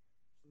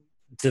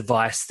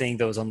device thing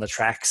that was on the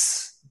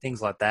tracks,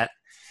 things like that.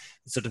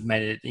 It sort of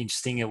made it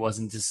interesting. It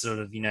wasn't just sort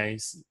of,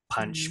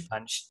 punch,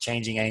 punch,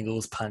 changing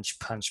angles, punch,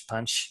 punch,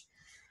 punch.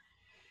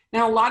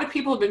 Now, a lot of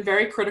people have been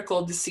very critical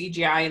of the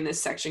CGI in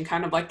this section,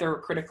 kind of like they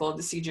were critical of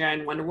the CGI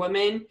in Wonder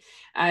Woman.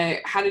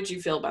 How did you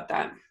feel about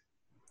that?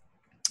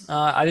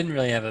 I didn't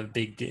really have I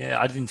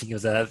didn't think it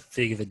was that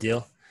big of a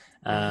deal.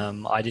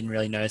 I didn't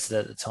really notice it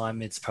at the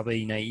time. It's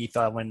probably, if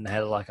I went and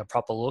had like a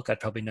proper look, I'd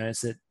probably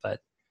notice it,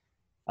 but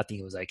I think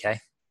it was okay.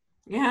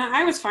 Yeah,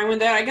 I was fine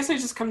with it. I guess I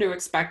just come to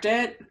expect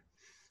it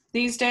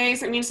these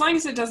days. I mean, as long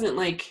as it doesn't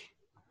look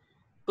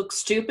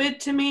stupid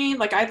to me.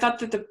 Like, I thought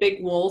that the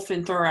big wolf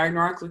in Thor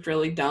Ragnarok looked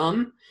really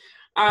dumb.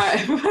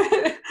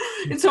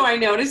 And so I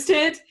noticed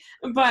it.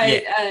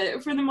 But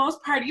for the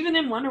most part, even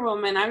in Wonder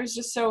Woman, I was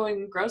just so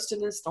engrossed in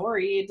the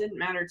story. It didn't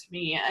matter to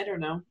me. I don't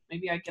know.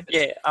 Maybe I give it.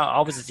 Yeah,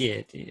 I was.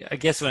 Yeah, I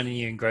guess when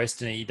you're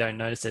engrossed in it, you don't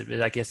notice it.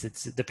 But I guess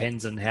it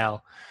depends on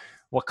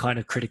what kind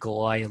of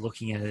critical eye you're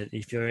looking at it.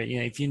 If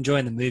if you're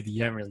enjoying the movie,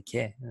 you don't really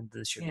care.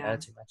 It shouldn't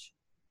matter too much.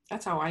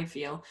 That's how I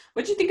feel.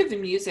 What did you think of the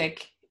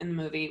music in the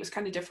movie? It was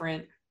kind of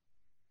different.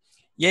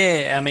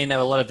 Yeah, I mean,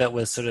 a lot of it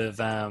was sort of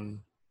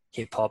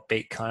hip hop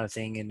beat kind of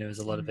thing, and there was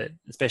a lot of it,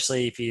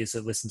 especially if you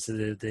sort of listen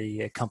to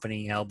the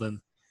accompanying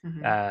album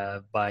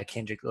by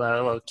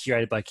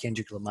curated by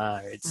Kendrick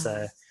Lamar. It's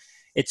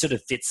it sort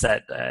of fits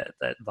that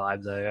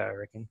vibe, though. I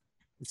reckon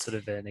it's sort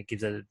of and it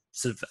gives it a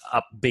sort of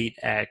upbeat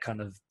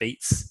kind of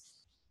beats.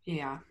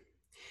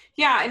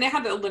 Yeah, and it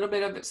had a little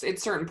bit of at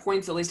certain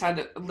points, at least,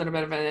 had a little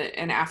bit of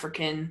an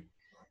African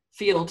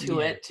feel to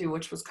it too,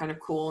 which was kind of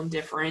cool and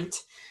different.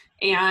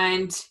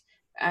 And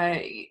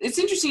it's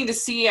interesting to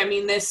see. I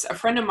mean, a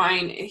friend of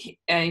mine,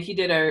 he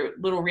did a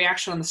little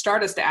reaction on the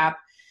Stardust app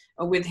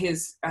with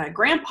his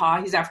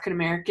grandpa. He's African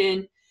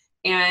American,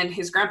 and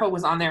his grandpa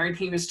was on there, and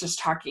he was just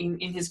talking.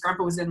 And his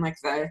grandpa was in like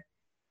the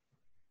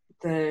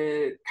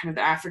kind of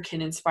the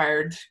African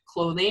inspired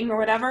clothing or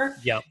whatever.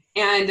 Yeah.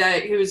 And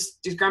his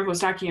grandpa was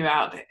talking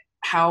about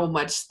how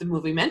much the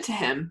movie meant to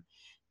him,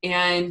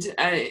 and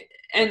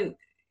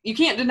you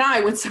can't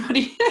deny when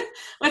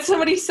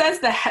somebody says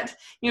that,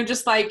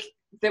 just like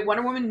that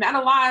Wonder Woman meant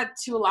a lot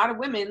to a lot of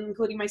women,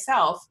 including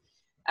myself.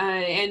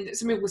 And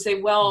some people would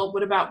say, well,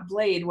 what about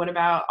Blade? What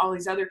about all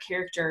these other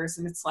characters?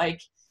 And it's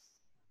like,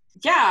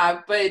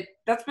 yeah, but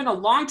that's been a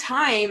long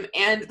time,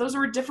 and those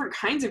were different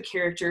kinds of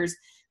characters.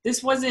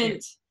 This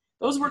wasn't,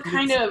 those were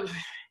kind of,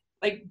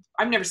 like,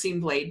 I've never seen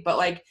Blade, but,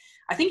 like,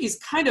 I think he's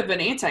kind of an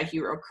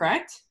anti-hero,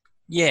 correct?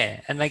 Yeah,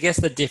 and I guess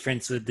the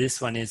difference with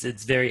this one is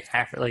it's very,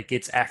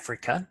 it's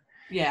Africa.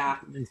 Yeah.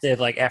 Instead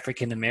of, like,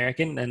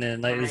 African-American, and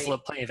then, like, there's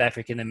plenty of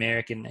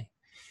African-American,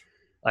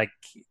 like,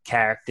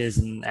 characters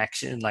and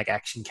action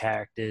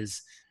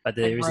characters, but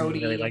there like isn't Brody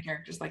really, like,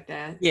 characters like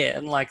that. Yeah,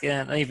 and, like,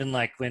 even,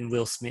 like, when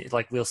Will Smith,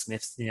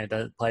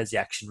 plays the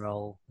action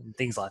role and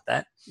things like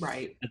that.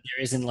 Right. But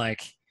there isn't,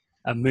 like,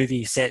 a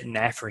movie set in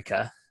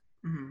Africa,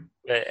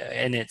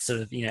 and it's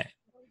sort of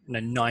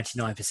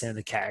 99% of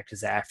the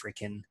characters are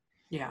African.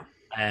 Yeah.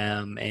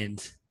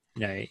 And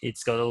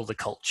it's got all the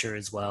culture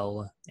as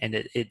well, and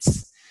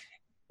it's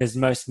because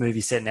most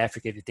movies set in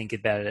Africa, if you think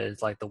about it,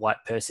 it's like the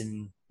white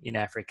person in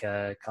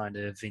Africa, kind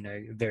of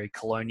very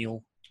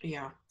colonial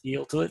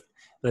feel to it.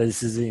 But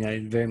this is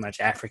very much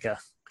Africa,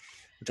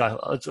 which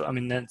I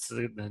mean that's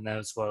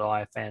what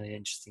I found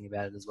interesting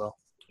about it as well.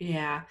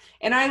 Yeah,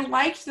 and I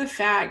liked the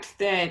fact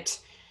that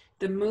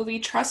the movie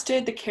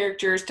trusted the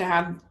characters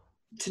to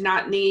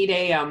not need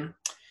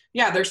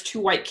there's two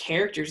white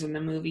characters in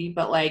the movie,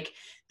 but, like,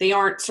 they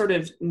aren't sort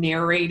of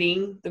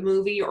narrating the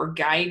movie or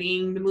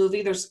guiding the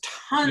movie. There's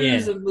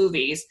tons of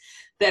movies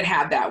that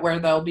have that, where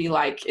they'll be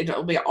like,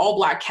 it'll be all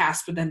black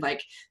cast, but then,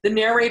 like, the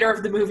narrator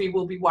of the movie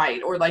will be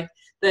white, or like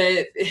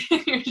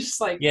you're just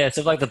like,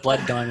 so like the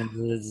Blood Diamond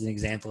is an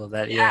example of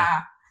that.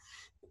 Yeah.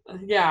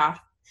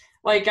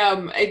 Like,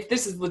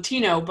 this is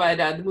Latino, but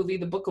the movie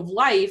The Book of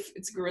Life,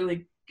 it's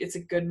a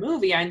good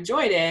movie. I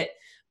enjoyed it,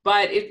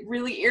 but it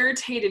really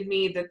irritated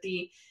me that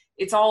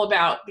it's all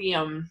about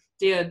the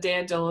Dia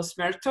de los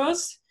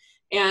Muertos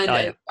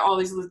and all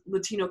these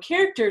Latino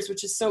characters,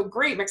 which is so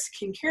great,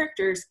 Mexican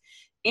characters,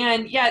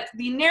 and yet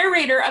the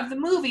narrator of the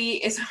movie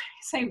is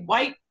a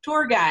white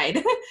tour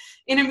guide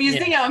in a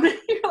museum. Yeah.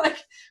 You're like,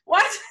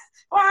 what?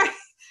 Why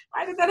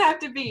did that have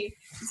to be?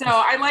 So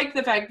I like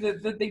the fact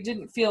that they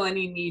didn't feel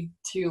any need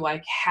to,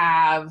 like,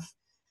 have,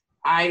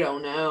 I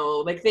don't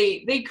know, like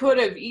they could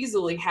have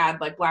easily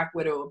had, like, Black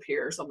Widow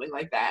appear or something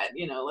like that,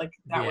 like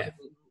that would have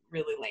been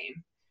really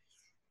lame.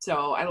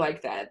 So I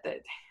like that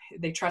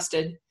they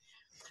trusted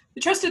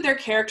their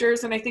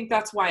characters, and I think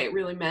that's why it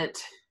really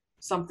meant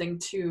something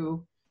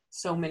to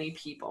so many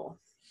people.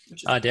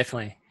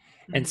 Definitely.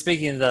 Mm-hmm. And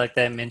speaking of that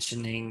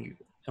mentioning,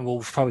 and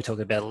we'll probably talk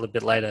about it a little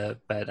bit later,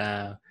 but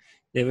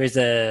there is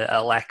a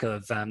lack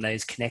of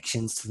those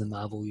connections to the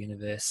Marvel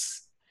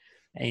universe,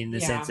 in the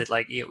sense that,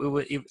 like,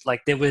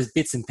 like there was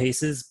bits and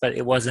pieces, but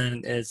it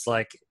wasn't as,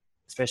 like,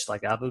 especially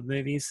like other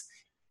movies.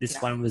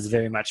 This one was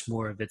very much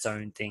more of its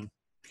own thing.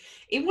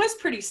 It was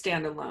pretty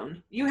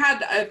standalone. You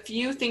had a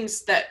few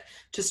things that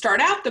to start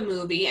out the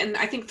movie, and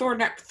I think Thor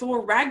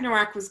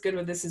Ragnarok was good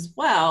with this as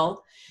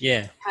well.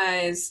 Yeah,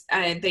 because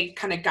they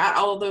kind of got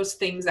all of those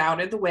things out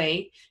of the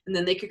way, and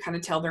then they could kind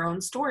of tell their own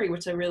story,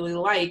 which I really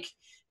like.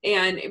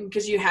 And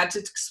because you had to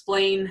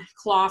explain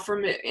Klaue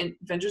from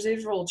Avengers: Age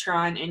of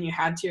Ultron, and you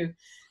had to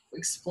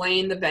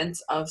explain the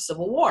events of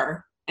Civil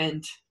War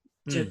and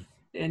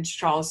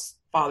Charles'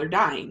 father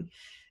dying,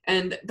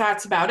 and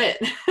that's about it.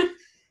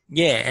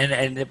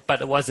 Yeah,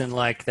 but it wasn't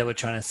like they were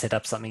trying to set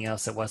up something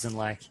else. It wasn't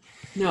like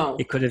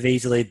it could have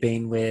easily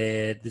been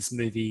where this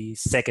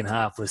movie's second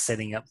half was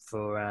setting up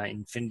for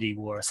Infinity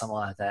War or something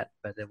like that,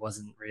 but it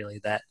wasn't really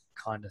that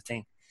kind of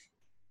thing.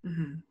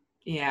 Mm-hmm.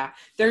 Yeah,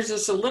 there's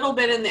just a little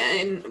bit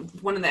in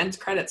one of the end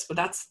credits, but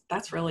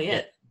that's really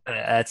it.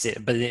 That's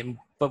it. But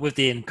with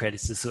the end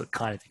credits, it's sort of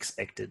kind of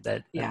expected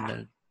that. Yeah.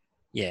 And,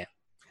 yeah.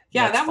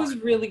 Yeah, that was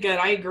really good.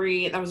 I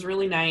agree. That was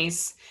really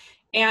nice.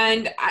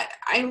 And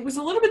I was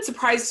a little bit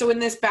surprised. So in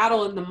this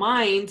battle in the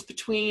mines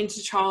between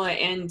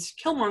T'Challa and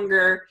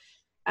Killmonger,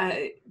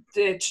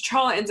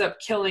 T'Challa ends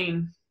up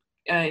stabbing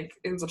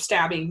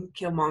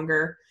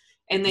Killmonger,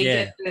 and they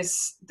get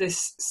this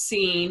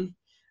scene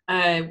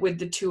with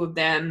the two of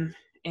them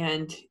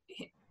and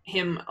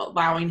him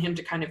allowing him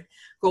to kind of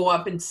go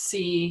up and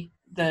see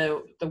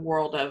the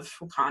world of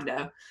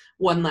Wakanda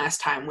one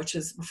last time, which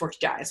is before he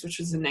dies, which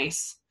was a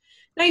nice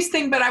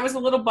thing. But I was a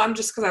little bummed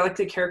just because I like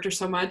the character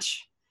so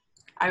much.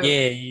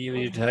 You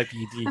would hope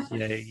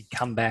you'd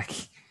come back.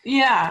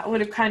 Yeah, I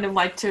would have kind of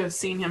liked to have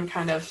seen him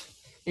kind of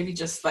maybe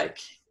just like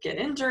get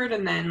injured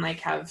and then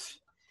like have,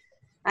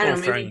 I don't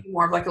know, maybe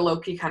more of like a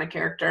Loki kind of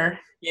character.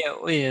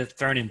 Yeah,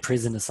 thrown in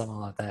prison or something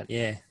like that.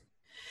 Yeah.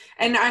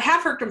 And I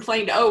have heard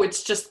complained,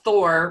 it's just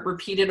Thor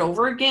repeated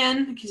over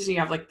again, because you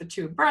have like the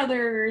two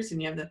brothers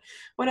and you have the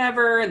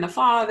whatever and the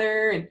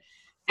father,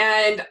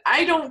 and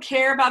I don't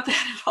care about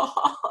that at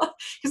all.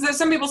 Because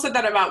some people said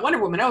that about Wonder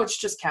Woman. Oh, it's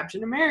just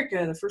Captain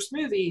America, the first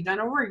movie done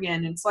over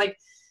again. And it's like,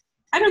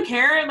 I don't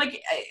care.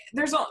 Like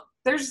there's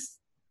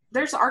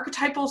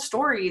archetypal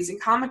stories in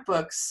comic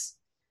books.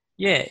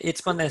 Yeah,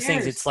 it's one of those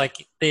things. It's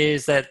like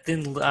there's that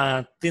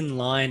thin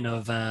line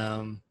of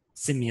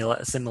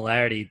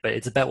similarity, but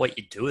it's about what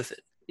you do with it.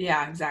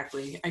 Yeah,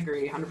 exactly. I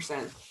agree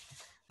 100%.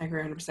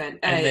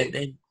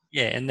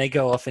 And they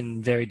go off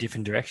in very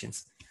different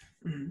directions.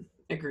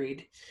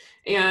 Agreed.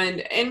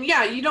 And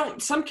yeah,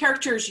 some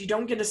characters you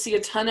don't get to see a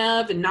ton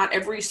of, and not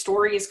every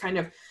story is kind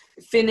of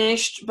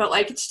finished, but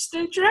like it's just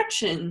an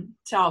introduction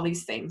to all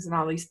these things and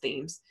all these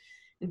themes.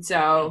 And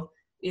so,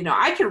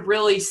 I could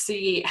really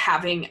see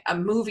having a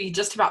movie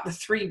just about the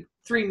three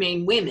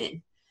main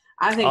women.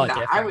 I think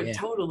I would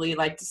totally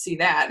like to see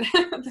that.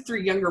 The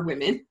three younger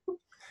women.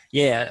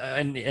 Yeah,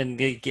 and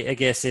I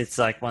guess it's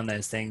like one of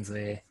those things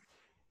where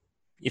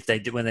if they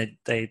do, when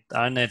they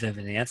I don't know if they've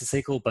announced a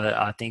sequel, but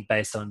I think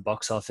based on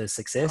box office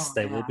success,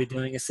 they will be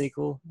doing a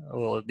sequel,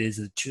 or there's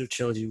a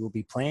trilogy will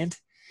be planned.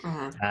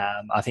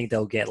 I think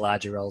they'll get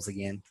larger roles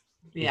again.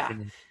 Yeah.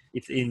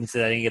 If they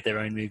don't get their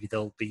own movie,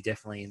 they'll be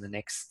definitely in the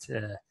next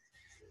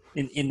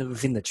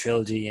within the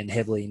trilogy and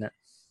heavily in it.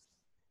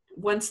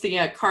 Once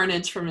the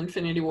Carnage from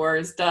Infinity War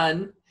is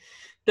done,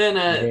 then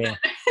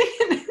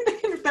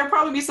there'll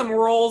probably be some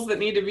roles that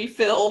need to be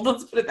filled.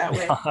 Let's put it that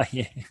way. Oh,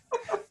 yeah.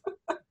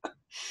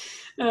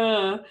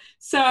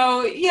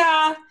 So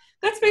yeah,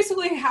 that's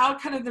basically how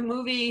kind of the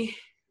movie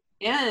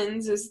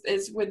ends.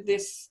 Is with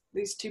these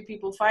two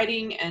people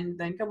fighting, and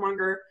then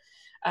Killmonger,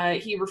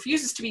 he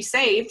refuses to be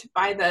saved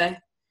by the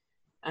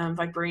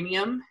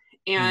vibranium,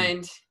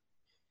 and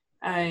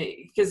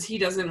because he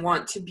doesn't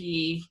want to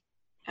be.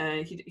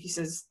 He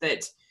says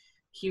that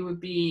he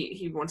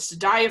wants to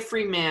die a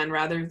free man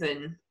rather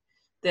than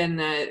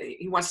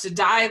he wants to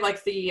die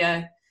like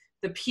the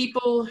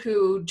people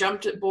who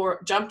jumped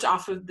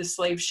off of the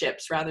slave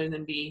ships rather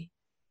than be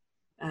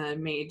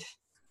made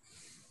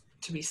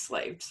to be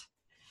slaves.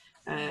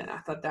 I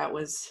thought that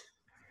was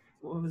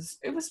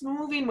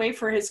moving way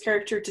for his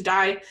character to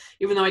die,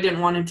 even though I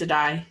didn't want him to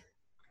die.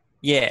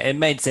 Yeah, it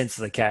made sense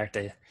to the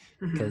character.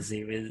 Because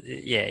he was,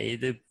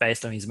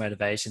 based on his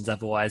motivations.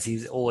 Otherwise,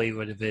 all he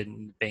would have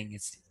been being,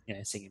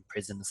 sitting in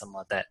prison or something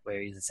like that, where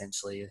he's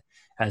essentially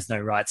has no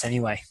rights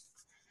anyway.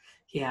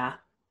 Yeah.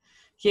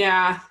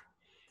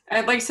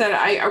 Like I said,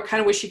 I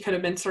kind of wish he could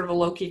have been sort of a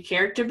Loki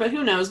character, but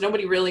who knows?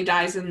 Nobody really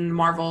dies in the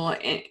Marvel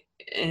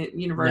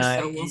universe,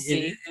 so we'll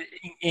see.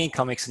 In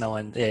comics, no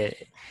one. Yeah,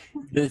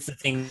 that's the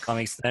thing. In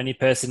comics, the only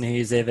person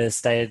who's ever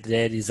stayed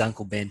dead is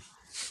Uncle Ben.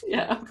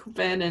 Yeah, Uncle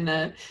Ben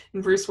and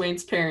Bruce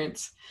Wayne's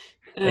parents.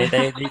 They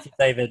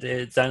say that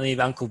it's only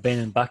Uncle Ben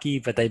and Bucky,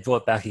 but they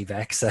brought Bucky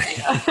back. So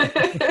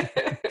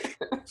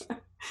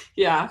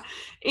yeah,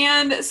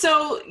 and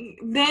so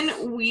then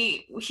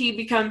he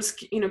becomes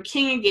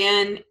king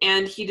again,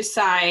 and he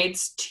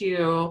decides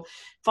to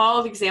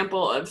follow the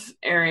example of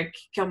Eric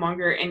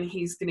Killmonger, and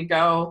he's going to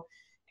go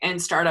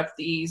and start up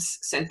these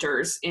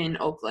centers in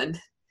Oakland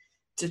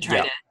to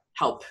try to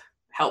help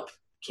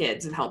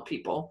kids and help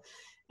people.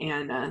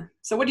 And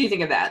so, what do you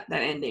think of that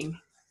ending?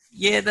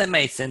 Yeah, that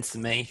made sense to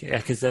me,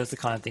 because that was the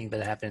kind of thing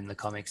that happened in the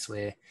comics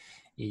where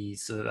he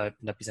sort of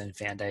opened up his own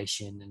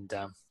foundation and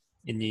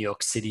in New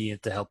York City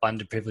to help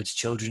underprivileged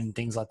children and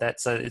things like that.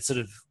 So it sort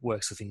of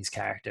works within his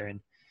character, and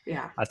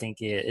I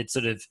think it's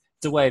a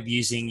way of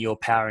using your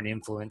power and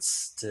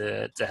influence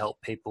to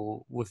help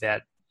people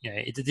without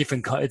it's a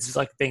different kind. It's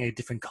like being a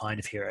different kind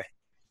of hero.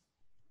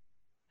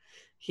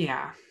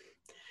 Yeah.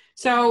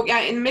 So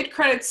in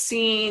mid-credits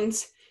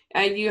scenes,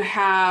 you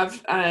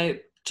have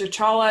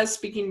T'Challa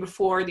speaking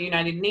before the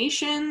United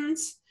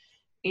Nations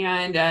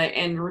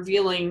and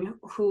revealing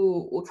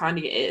who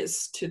Wakanda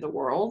is to the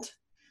world.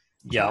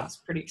 Yeah, that's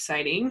pretty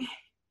exciting.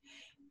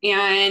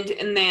 And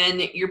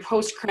then your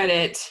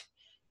post-credit,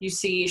 you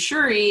see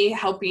Shuri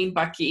helping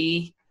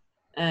Bucky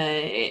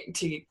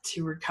to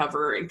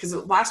recover, because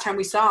last time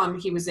we saw him,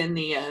 he was in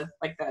the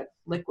like that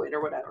liquid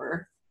or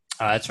whatever.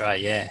 Oh, that's right.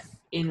 Yeah.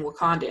 In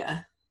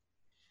Wakanda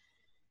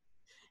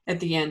at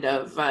the end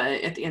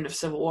of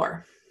Civil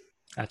War.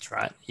 That's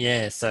right.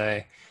 Yeah.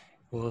 So,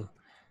 well,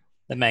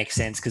 that makes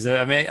sense because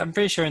I mean, I'm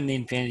pretty sure in the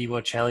Infinity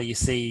War trailer you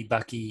see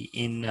Bucky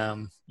in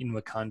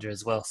Wakanda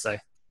as well. So,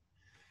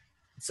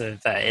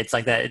 it's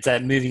like that. It's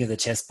that moving of the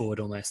chessboard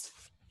almost.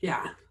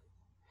 Yeah.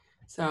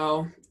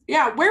 So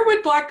yeah, where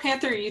would Black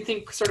Panther you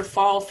think sort of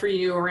fall for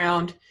you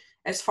around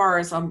as far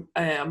as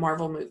a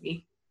Marvel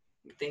movie?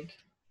 You think?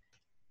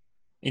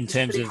 In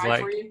terms of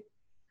like,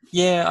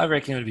 yeah, I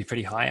reckon it would be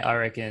pretty high. I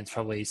reckon it's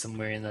probably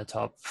somewhere in the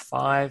top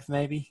 5,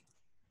 maybe.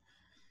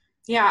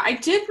 Yeah, I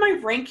did my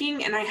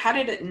ranking and I had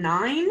it at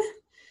 9,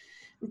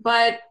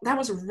 but that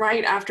was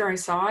right after I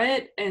saw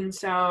it, and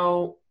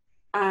so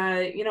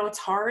it's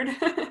hard.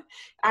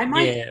 I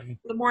might,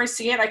 the more I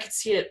see it, I could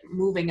see it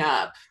moving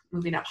up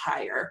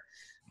higher,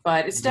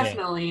 but it's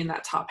definitely in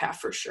that top half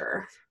for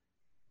sure.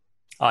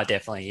 Oh,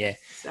 definitely, yeah.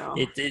 So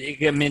I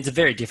mean, it's a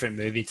very different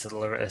movie to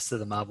the rest of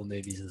the Marvel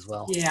movies as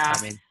well. Yeah.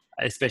 I mean,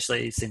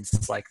 especially since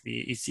it's like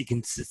you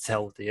can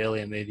tell with the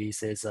earlier movies,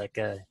 there's like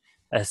a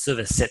sort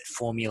of set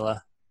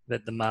formula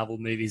that the Marvel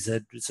movies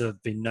had sort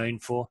of been known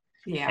for.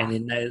 Yeah. And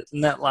in the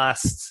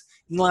last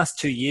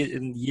 2 years,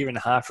 in a year and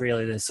a half,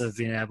 really, they've sort of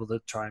been able to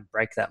try and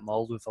break that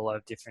mold with a lot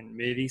of different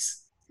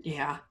movies.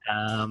 Yeah.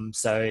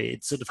 So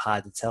it's sort of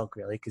hard to tell,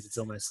 really, because it's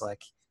almost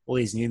like all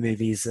these new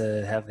movies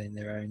are having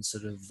their own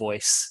sort of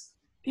voice.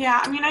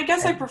 Yeah, I mean, I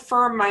guess I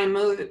prefer my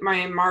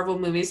Marvel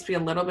movies to be a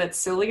little bit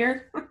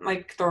sillier,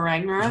 like Thor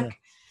Ragnarok.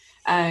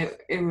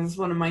 It was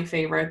one of my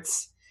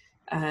favorites.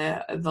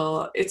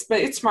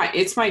 It's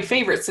my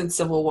favorite since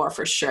Civil War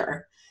for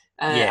sure.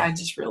 I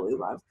just really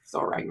love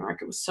Thor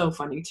Ragnarok. It was so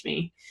funny to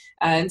me,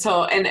 and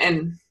oh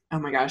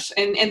my gosh,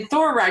 and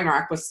Thor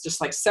Ragnarok was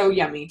just like so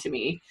yummy to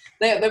me.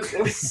 It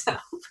was so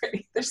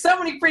pretty. There's so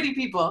many pretty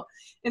people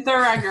in Thor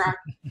Ragnarok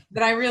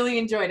that I really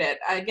enjoyed it.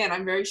 Again,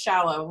 I'm very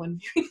shallow when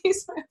viewing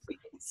these movies.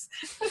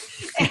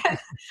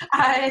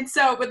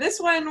 But this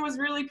one was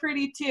really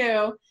pretty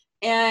too,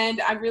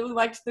 and I really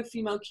liked the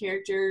female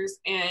characters,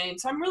 and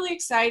so I'm really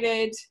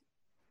excited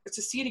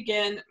to see it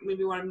again,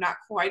 maybe when I'm not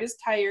quite as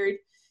tired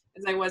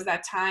as I was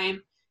that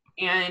time,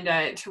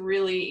 and to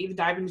really even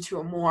dive into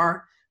it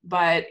more.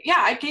 But yeah,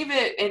 I gave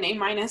it an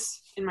A-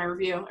 in my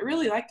review. I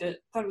really liked it. I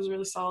thought it was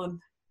really solid.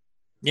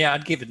 Yeah,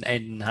 I'd give it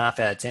an 8.5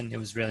 out of 10. It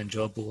was really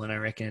enjoyable, and I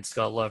reckon it's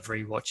got a lot of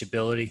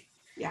rewatchability.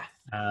 Yeah.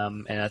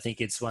 And I think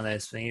it's one of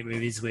those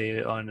movies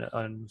where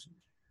on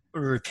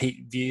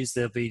repeat views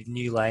there'll be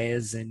new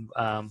layers and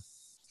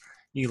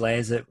new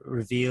layers that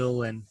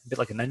reveal, and a bit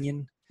like an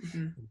onion,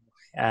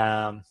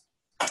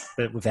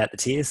 but without the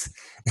tears.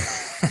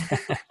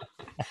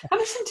 Oh,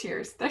 there's some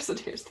tears. There's some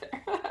tears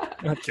there.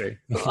 Not true.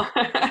 Cool.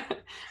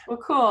 Well,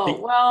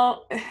 cool.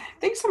 Well,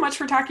 thanks so much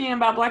for talking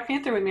about Black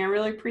Panther with me. I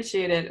really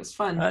appreciate it. It was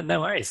fun.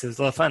 No worries. It was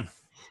a lot of fun.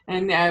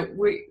 And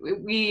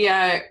we'll be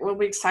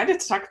excited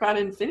to talk about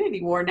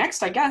Infinity War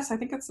next, I guess. I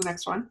think that's the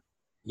next one.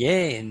 Yeah,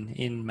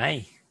 in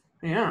May.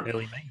 Yeah.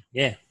 Early May.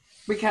 Yeah.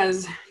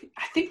 Because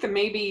I think that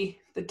maybe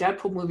the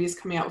Deadpool movie is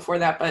coming out before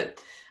that, but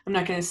I'm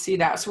not going to see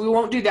that. So we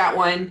won't do that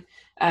one,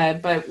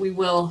 but we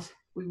will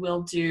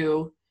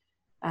do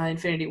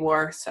Infinity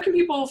War. So how can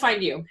people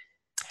find you?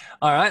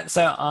 All right.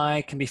 So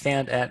I can be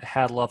found at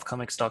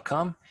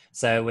howtolovecomics.com.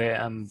 So we're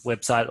a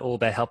website all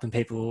about helping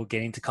people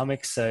get into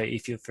comics. So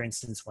if you, for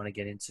instance, want to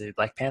get into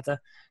Black Panther,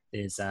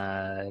 there's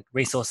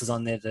resources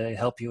on there to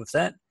help you with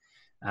that.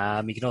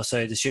 You can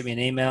also just shoot me an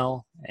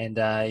email, and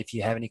if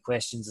you have any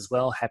questions as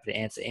well, happy to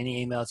answer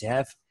any emails you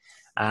have.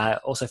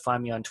 Also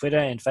find me on Twitter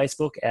and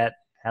Facebook at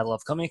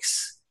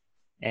howtolovecomics.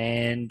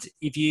 And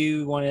if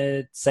you want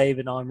to say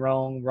that I'm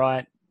wrong,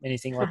 right,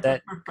 anything like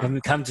that,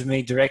 come to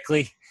me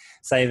directly.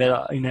 Say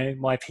that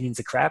my opinions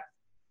are crap.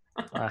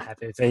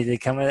 Happy for you to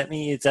come at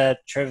me. It's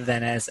Trevor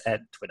Van Az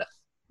at Twitter.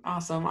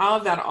 Awesome. I'll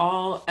have that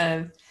all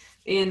in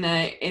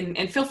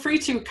and feel free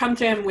to come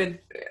to him with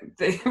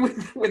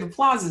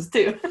applauses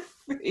too,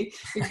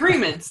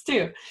 agreements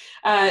too.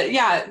 I'll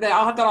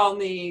have that all in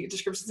the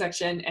description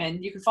section,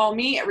 and you can follow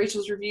me at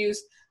Rachel's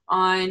Reviews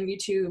on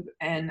YouTube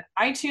and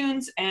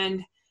iTunes,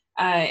 and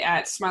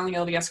at Smiling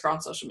LDS Girl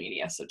on social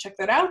media. So check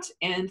that out.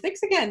 And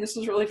thanks again. This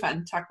was really fun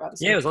to talk about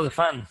this. Yeah, it was a lot of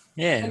fun.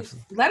 Yeah. And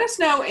let us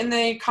know in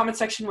the comment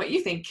section what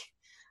you think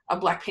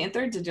of Black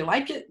Panther. Did you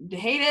like it? Did you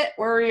hate it?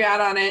 Where are you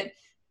at on it?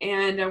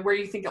 And where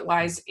you think it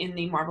lies in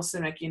the Marvel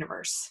Cinematic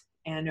Universe.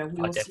 And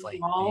we will see you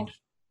all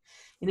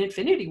in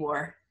Infinity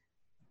War.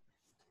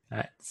 All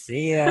right.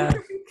 See ya.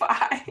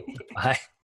 Bye. Bye.